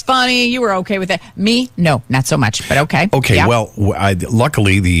thought it was funny. You were okay with it. Me, no, not so much, but okay. Okay, yeah. well,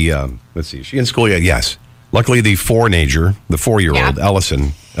 luckily let's see, is she in school yet? Yes. Luckily, the 4-year-old,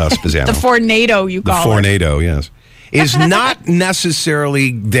 Ellison Spezzano. The Fornado, you call it. The Fornado, yes. Is not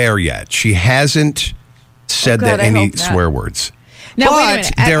necessarily there yet. She hasn't said any swear words. Now, but wait a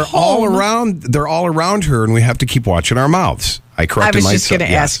minute. they're all around. They're all around her, and we have to keep watching our mouths. I corrected myself. I was just going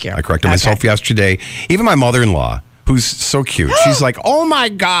to ask you. I corrected myself yesterday. Even my mother-in-law, who's so cute, she's like, "Oh my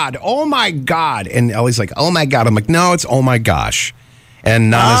god, oh my god," and Ellie's like, "Oh my god." I'm like, "No, it's oh my gosh."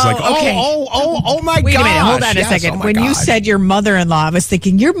 And Nana's like, oh my gosh. Wait a minute, hold on a second. When you said your mother-in-law, I was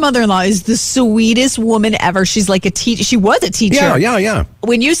thinking your mother-in-law is the sweetest woman ever. She's like a teacher. She was a teacher. Yeah.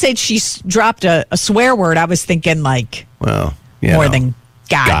 When you said she dropped a swear word, I was thinking like, more than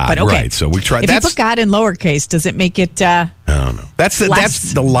God. But okay. Right. So we tried. If you put God in lowercase, does it make it? I don't know. That's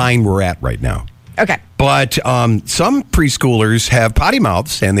the line we're at right now. Okay. But some preschoolers have potty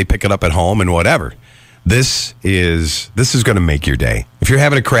mouths and they pick it up at home and whatever. This is going to make your day. If you're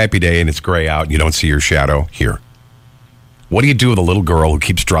having a crappy day and it's gray out and you don't see your shadow, here. What do you do with a little girl who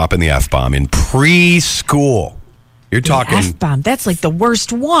keeps dropping the F-bomb in preschool? You're talking F-bomb. That's like the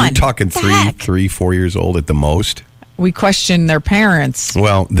worst one. You're talking 3, 4 years old at the most. We question their parents.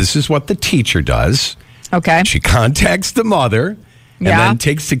 Well, this is what the teacher does. Okay. She contacts the mother and then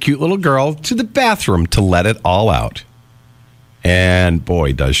takes the cute little girl to the bathroom to let it all out. And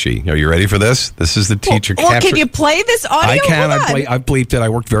boy, does she. Are you ready for this? This is the teacher. Well, can you play this audio? I can. I've bleeped it. I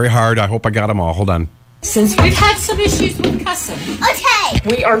worked very hard. I hope I got them all. Hold on. Since we've had some issues with cussing. Okay.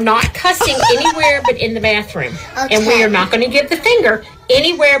 We are not cussing anywhere but in the bathroom. Okay. And we are not going to give the finger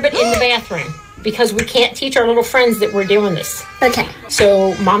anywhere but in the bathroom. because we can't teach our little friends that we're doing this. Okay.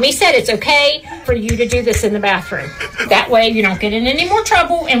 So Mommy said it's okay for you to do this in the bathroom. That way you don't get in any more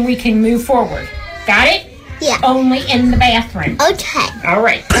trouble and we can move forward. Got it? Yeah. Only in the bathroom. Okay. All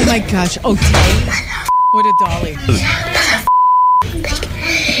right. Oh my gosh. Okay. What a dolly.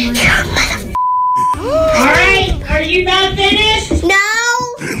 All right. Are you about finished? No.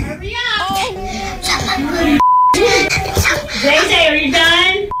 Hurry up. Zay, are you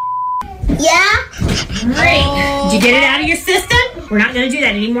done? Yeah. Great. Did you get it out of your system? We're not going to do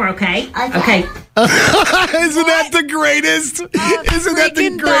that anymore, okay? Okay. Isn't that the greatest? Isn't that the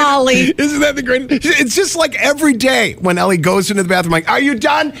greatest? Dolly. Isn't that the greatest? It's just like every day when Ellie goes into the bathroom, like, are you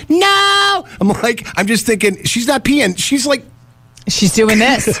done? No. I'm just thinking, she's not peeing. She's like, she's doing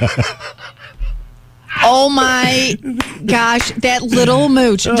this. Oh my gosh, that little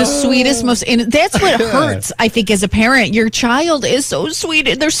mooch, the sweetest, most that's what hurts, I think, as a parent. Your child is so sweet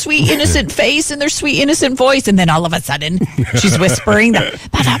in their sweet, innocent face and their sweet, innocent voice, and then all of a sudden, she's whispering.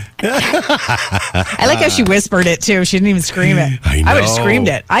 I like how she whispered it, too. She didn't even scream it. I would have screamed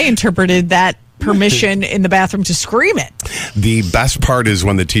it. I interpreted that permission in the bathroom to scream it. The best part is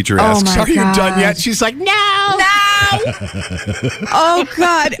when the teacher asks, are you done yet? She's like, no. Oh,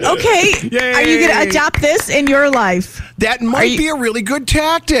 God. Okay. Yay. Are you going to adopt this in your life? That might be a really good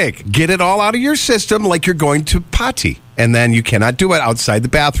tactic. Get it all out of your system like you're going to potty, and then you cannot do it outside the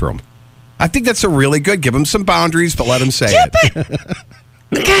bathroom. I think that's a really good. Give them some boundaries, but let them say it.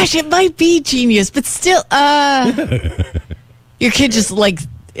 Gosh, it might be genius, but still, your kid just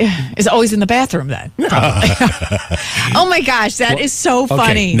is always in the bathroom then. Oh my gosh, that is so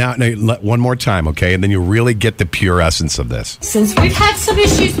funny. Okay, now one more time, okay? And then you really get the pure essence of this. Since we've had some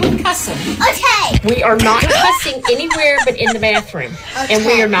issues with cussing, we are not cussing anywhere but in the bathroom. And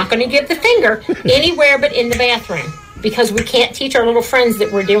we are not going to give the finger anywhere but in the bathroom because we can't teach our little friends that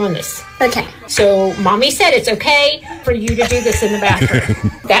we're doing this. Okay. So Mommy said it's okay for you to do this in the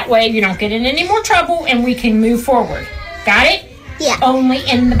bathroom. That way you don't get in any more trouble and we can move forward. Got it? Yeah. Only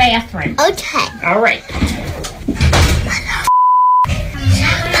in the bathroom. Okay. All right.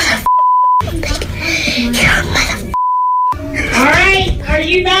 All right. Are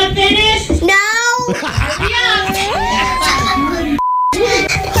you about finished? No. Hurry up.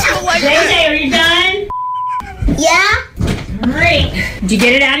 Zay, are you done? Yeah. Great. Did you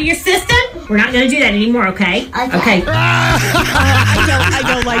get it out of your system? We're not going to do that anymore, okay? Okay. I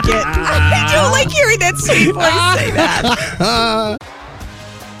don't like it. I don't like hearing that sweet voice say that.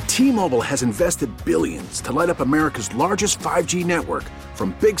 T-Mobile has invested billions to light up America's largest 5G network,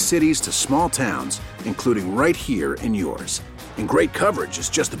 from big cities to small towns, including right here in yours. And great coverage is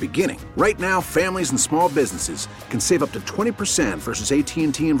just the beginning. Right now, families and small businesses can save up to 20% versus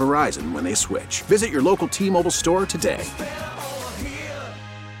AT&T and Verizon when they switch. Visit your local T-Mobile store today.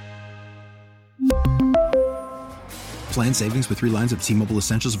 Plan savings with 3 lines of T-Mobile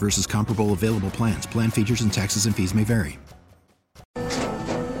Essentials versus comparable available plans. Plan features and taxes and fees may vary.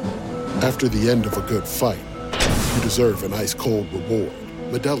 After the end of a good fight, you deserve an ice-cold reward.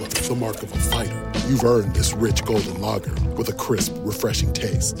 Modelo is the mark of a fighter. You've earned this rich golden lager with a crisp, refreshing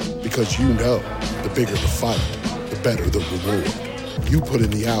taste. Because you know, the bigger the fight, the better the reward. You put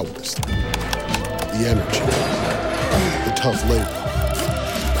in the hours, the energy, the tough labor.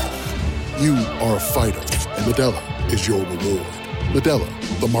 You are a fighter, and Modelo is your reward. Modelo,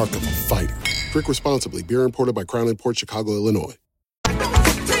 the mark of a fighter. Drink responsibly. Beer imported by Crown Imports, Chicago, Illinois.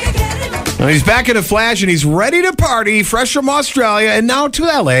 Well, he's back in a flash, and he's ready to party, fresh from Australia, and now to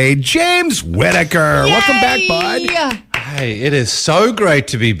L.A., James Whitaker. Yay! Welcome back, bud. Hey, it is so great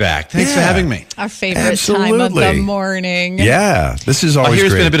to be back. Thanks for having me. Our favorite time of the morning. Yeah, this is always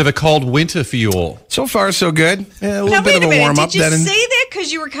great. It's been a bit of a cold winter for you all. So far, so good. Yeah, a little now, bit wait of a warm-up. Did you say that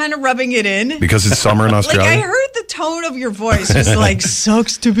because you were kind of rubbing it in? Because it's summer in Australia? I heard the tone of your voice. It was like,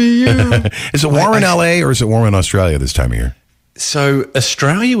 sucks to be you. Is it warm in L.A. or is it warm in Australia this time of year? So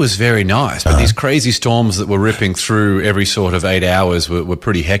Australia was very nice, but these crazy storms that were ripping through every sort of 8 hours were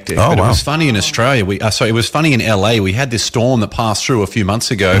pretty hectic. Oh, but wow. It was funny in Australia. It was funny in LA. We had this storm that passed through a few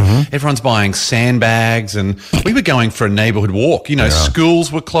months ago. Mm-hmm. Everyone's buying sandbags, and we were going for a neighborhood walk. You know,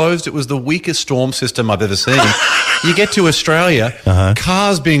 schools were closed. It was the weakest storm system I've ever seen. You get to Australia,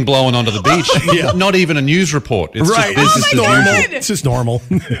 cars being blown onto the beach. Not even a news report. It's just business as usual. It's just normal.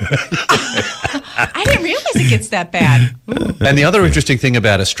 I didn't realize it gets that bad. And the other interesting thing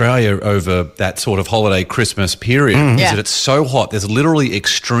about Australia over that sort of holiday Christmas period is that it's so hot. There's literally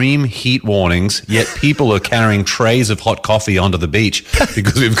extreme heat warnings, yet people are carrying trays of hot coffee onto the beach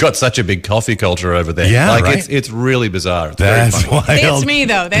because we've got such a big coffee culture over there. Yeah, like right. it's really bizarre. It's That's very funny. That's me,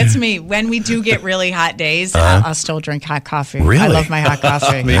 though. That's me. When we do get really hot days, I'll still drink hot coffee. Really? I love my hot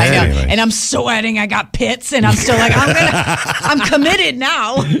coffee. I know. And I'm sweating. I got pits, and I'm still like, I'm committed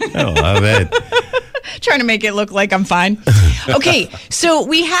now. I love it. Trying to make it look like I'm fine. Okay, so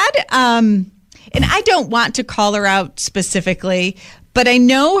we had, and I don't want to call her out specifically, but I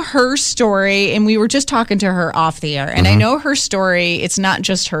know her story, and we were just talking to her off the air, and I know her story. It's not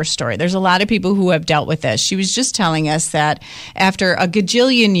just her story. There's a lot of people who have dealt with this. She was just telling us that after a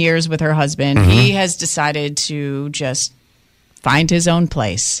gajillion years with her husband, he has decided to just find his own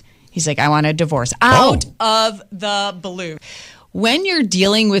place. He's like, I want a divorce out of the blue. When you're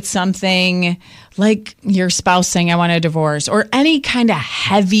dealing with something like your spouse saying, I want a divorce, or any kind of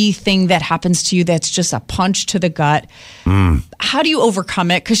heavy thing that happens to you that's just a punch to the gut, how do you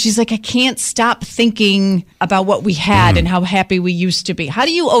overcome it? Because she's like, I can't stop thinking about what we had and how happy we used to be. How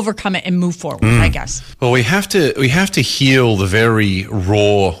do you overcome it and move forward, I guess? Well, we have to heal the very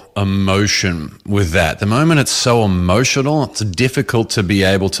raw emotion with that. The moment it's so emotional, it's difficult to be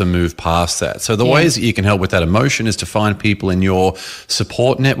able to move past that. So the ways that you can help with that emotion is to find people in your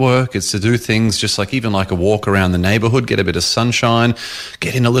support network. It's to do things just like even like a walk around the neighborhood, get a bit of sunshine,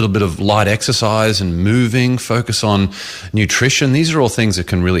 get in a little bit of light exercise and moving, focus on nutrition. These are all things that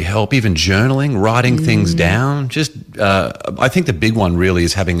can really help. Even journaling, writing things down. Just, I think the big one really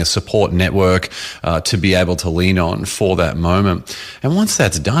is having a support network to be able to lean on for that moment. And once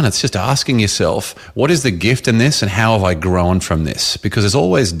that's done, it's just asking yourself, what is the gift in this and how have I grown from this? Because there's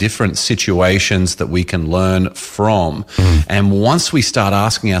always different situations that we can learn from. And once we start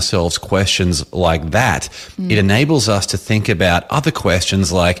asking ourselves questions like that, it enables us to think about other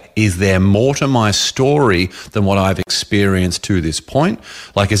questions like, is there more to my story than what I've experienced to this point?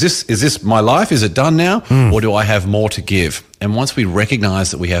 Like, is this my life? Is it done now? Or do I have more to give? And once we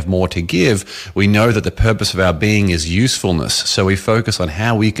recognize that we have more to give, we know that the purpose of our being is usefulness. So we focus on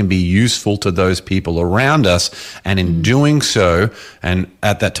how we can be useful to those people around us. And in doing so, and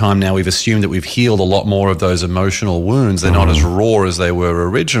at that time now we've assumed that we've healed a lot more of those emotional wounds. They're not as raw as they were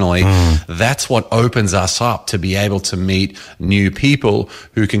originally. That's what opens us up to be able to meet new people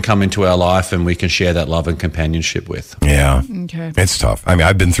who can come into our life and we can share that love and companionship with. Yeah. Okay. It's tough. I mean,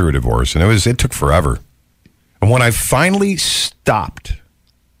 I've been through a divorce and it took forever. And when I finally stopped,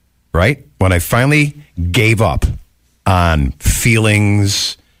 right? When I finally gave up on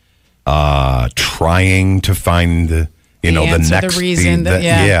feelings, trying to find the next reason,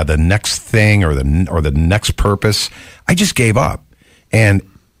 the next thing or the next purpose, I just gave up. And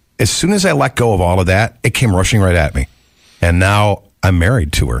as soon as I let go of all of that, it came rushing right at me. And now I'm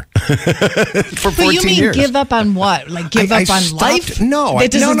married to her for 14 years. You mean years. Give up on what? Like give up on life? No.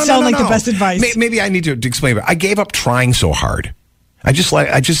 That doesn't sound like the best advice. Maybe I need to explain it. I gave up trying so hard. I'm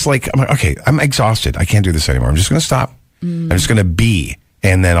like, okay, I'm exhausted. I can't do this anymore. I'm just going to stop. I'm just going to be.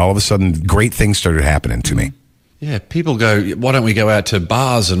 And then all of a sudden, great things started happening to me. Yeah, people go, why don't we go out to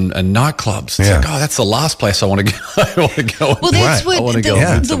bars and nightclubs? It's like, that's the last place I want to go. I want to go. Well, that's what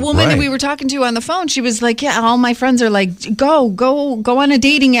the woman that we were talking to on the phone, she was like, yeah, all my friends are like, go on a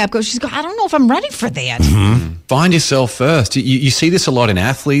dating app. She's go, I don't know if I'm ready for that. Find yourself first. You see this a lot in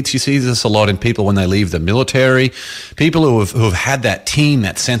athletes. You see this a lot in people when they leave the military. People who have had that team,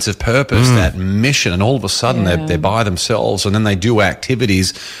 that sense of purpose, that mission, and all of a sudden they're by themselves, and then they do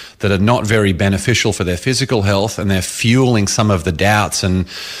activities that are not very beneficial for their physical health, and they're fueling some of the doubts and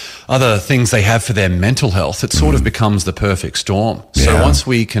other things they have for their mental health. It sort of becomes the perfect storm. So once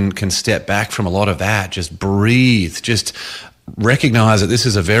we can step back from a lot of that, just breathe, just recognize that this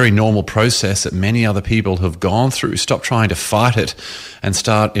is a very normal process that many other people have gone through. Stop trying to fight it and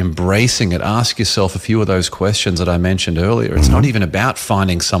start embracing it. Ask yourself a few of those questions that I mentioned earlier. It's not even about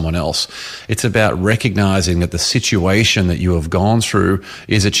finding someone else. It's about recognizing that the situation that you have gone through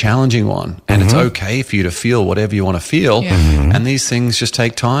is a challenging one, and it's okay for you to feel whatever you want to feel. And these things just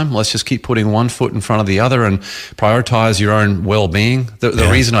take time. Let's just keep putting one foot in front of the other and prioritize your own well-being. The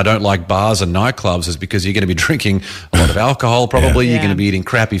reason I don't like bars and nightclubs is because you're going to be drinking a lot of alcohol, well, probably. Yeah. You're going to be eating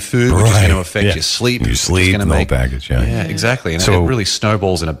crappy food, which is going to affect your sleep. Your sleep, no baggage. Yeah, exactly. And So- it really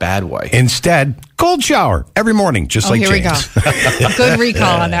snowballs in a bad way. Instead, cold shower every morning, just like here James. we go. Good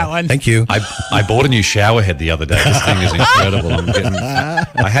recall on that one. Thank you. I bought a new shower head the other day. This thing is incredible.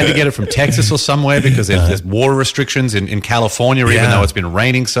 I had to get it from Texas or somewhere because there's water restrictions in California, even though it's been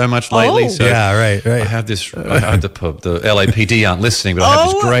raining so much lately. Oh. So Yeah, right. I have this. I have the LAPD aren't listening, but I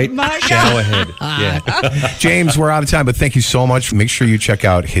have this great shower head. Yeah. James, we're out of time, but thank you so much. Make sure you check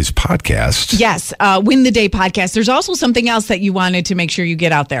out his podcast. Yes, Win the Day podcast. There's also something else that you wanted to make sure you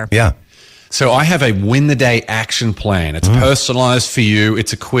get out there. Yeah. So I have a Win the Day action plan. It's personalized for you.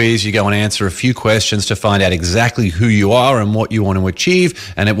 It's a quiz. You go and answer a few questions to find out exactly who you are and what you want to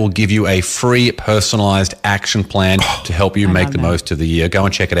achieve, and it will give you a free personalized action plan to help you make the most of the year. Go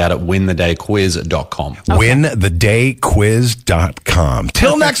and check it out at winthedayquiz.com. Winthedayquiz.com.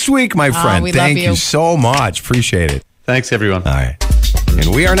 Till next week, my friend. we love Thank you you. so much. Appreciate it. Thanks, everyone. All right.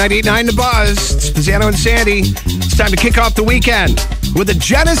 And we are 98.9 The Buzz. Spezzano and Sandy. It's time to kick off the weekend with the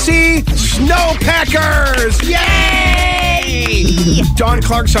Genesee Snowpackers. Yay! Dawn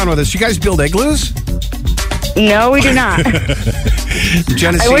Clark's on with us. You guys build igloos? No, we do not.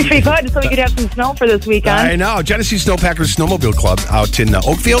 Genesee. I wish we could so we could have some snow for this weekend. I know. Genesee Snowpackers Snowmobile Club out in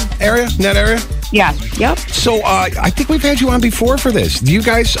Oakfield area, in that area? Yes. Yep. So I think we've had you on before for this. Do you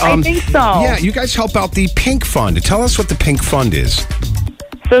guys? I think so. Yeah, you guys help out the Pink Fund. Tell us what the Pink Fund is.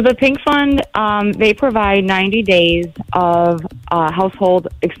 So the Pink Fund, they provide 90 days of household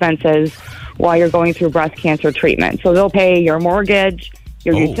expenses while you're going through breast cancer treatment. So they'll pay your mortgage,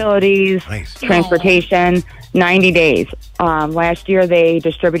 your utilities, transportation, 90 days. Last year, they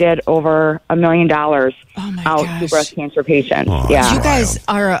distributed over $1 million out to breast cancer patients. Oh, yeah, You guys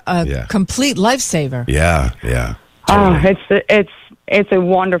are a complete lifesaver. Yeah, yeah. Oh, it's a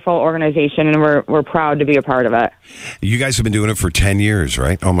wonderful organization, and we're proud to be a part of it. You guys have been doing it for 10 years,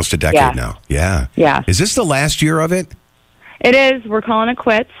 right? Almost a decade now. Yeah. Yeah. Is this the last year of it? It is. We're calling it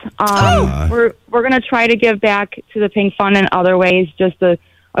quits. We're going to try to give back to the Pink Fund in other ways, just a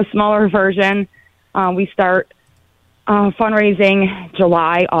smaller version. We start fundraising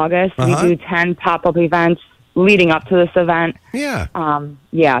July, August. We do 10 pop-up events leading up to this event. Yeah.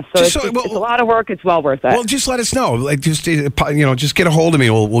 Yeah. So it's a lot of work. It's well worth it. Well, just let us know. Like, just get a hold of me.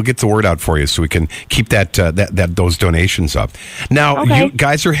 We'll get the word out for you so we can keep those donations up. Now, you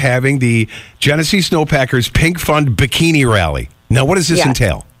guys are having the Genesee Snowpackers Pink Fund Bikini Rally. Now, what does this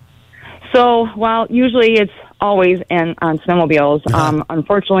entail? So, usually it's always on snowmobiles.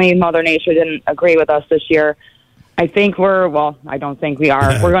 Unfortunately, Mother Nature didn't agree with us this year. I think I don't think we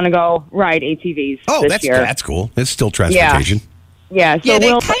are. We're going to go ride ATVs this year. That's cool. It's still transportation. Yeah. So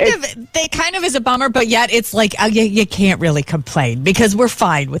they kind of is a bummer, but yet it's like you can't really complain because we're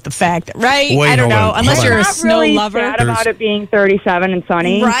fine with the fact that, right? Wait, I don't know, unless you're a snow really lover. Sad about it being 37 and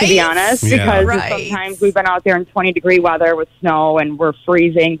sunny, to be honest, because sometimes we've been out there in 20-degree weather with snow and we're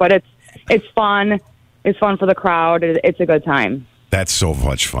freezing. But it's fun. It's fun for the crowd. It's a good time. That's so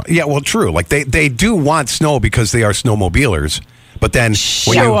much fun. Yeah, well, true. Like they do want snow because they are snowmobilers. But then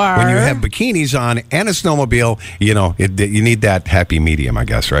when you have bikinis on and a snowmobile, you need that happy medium, I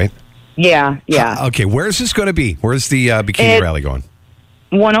guess, right? Yeah. Okay, where's this going to be? Where's the bikini rally going?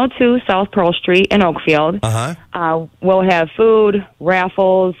 102 South Pearl Street in Oakfield. We'll have food,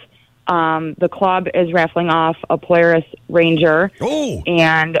 raffles. The club is raffling off a Polaris Ranger. Oh.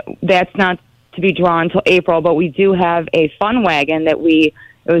 And that's not to be drawn until April, but we do have a fun wagon that it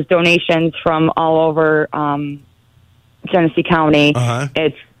was donations from all over Genesee County.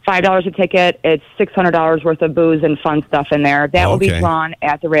 It's $5 a ticket. It's $600 worth of booze and fun stuff in there. That will be drawn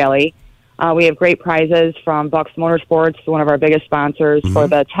at the rally. We have great prizes from Bucks Motorsports, one of our biggest sponsors, for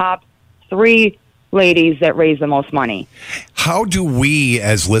the top 3 ladies that raise the most money. How do we,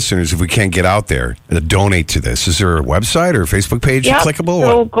 as listeners, if we can't get out there, donate to this? Is there a website or a Facebook page clickable?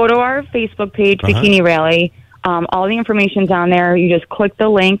 So go to our Facebook page, Bikini Rally. All the information's on there. You just click the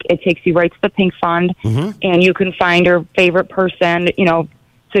link. It takes you right to the Pink Fund, and you can find your favorite person, to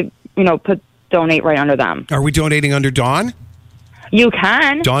donate right under them. Are we donating under Dawn? You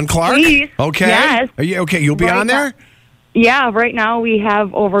can. Dawn Clark? Please. Okay. Yes. Are you okay? You'll be on there? Yeah, right now we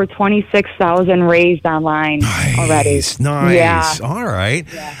have over 26,000 raised online already. Nice. Yeah. All right.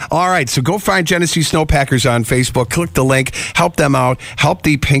 All right. So go find Genesee Snowpackers on Facebook. Click the link. Help them out. Help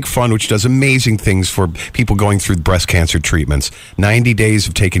the Pink Fund, which does amazing things for people going through breast cancer treatments. 90 days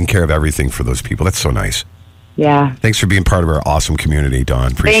of taking care of everything for those people. That's so nice. Yeah. Thanks for being part of our awesome community,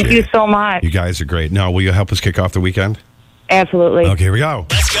 Dawn. Appreciate it. Thank you so much. You guys are great. Now, will you help us kick off the weekend? Absolutely. Okay, here we go.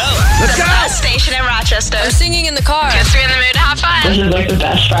 Let's go. The best station in Rochester. We're singing in the car. Gets me in the mood to have fun. This is like the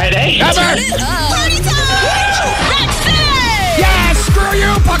best Friday. Ever. Turn it up. Party time. Rock City. Yeah, screw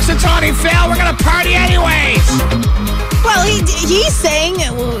you, Puxatawny Phil. We're going to party anyways. Well, he's saying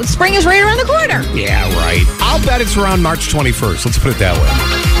spring is right around the corner. Yeah, right. I'll bet it's around March 21st. Let's put it that way.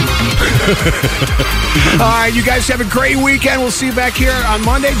 All right, you guys have a great weekend. We'll see you back here on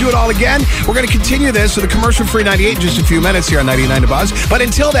Monday. Do it all again. We're going to continue this with a commercial-free 98 in just a few minutes here on 99 The Buzz. But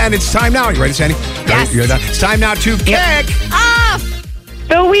until then, it's time now. You ready, Sandy? Yes. You're done. It's time now to kick off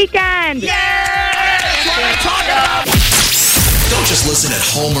the weekend. Yeah! That's what I'm talking about. Don't just listen at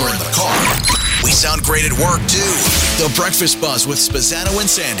home or in the car. We sound great at work, too. The Breakfast Buzz with Spezzano and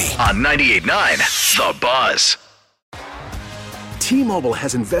Sandy on 98.9 The Buzz. T-Mobile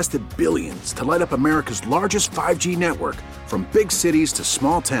has invested billions to light up America's largest 5G network, from big cities to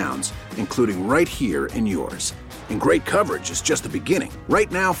small towns, including right here in yours. And great coverage is just the beginning.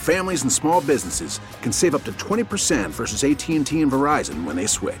 Right now, families and small businesses can save up to 20% versus AT&T and Verizon when they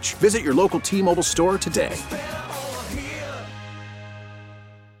switch. Visit your local T-Mobile store today.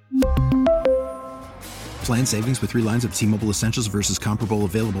 Plan savings with 3 lines of T-Mobile Essentials versus comparable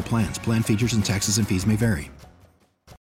available plans. Plan features and taxes and fees may vary.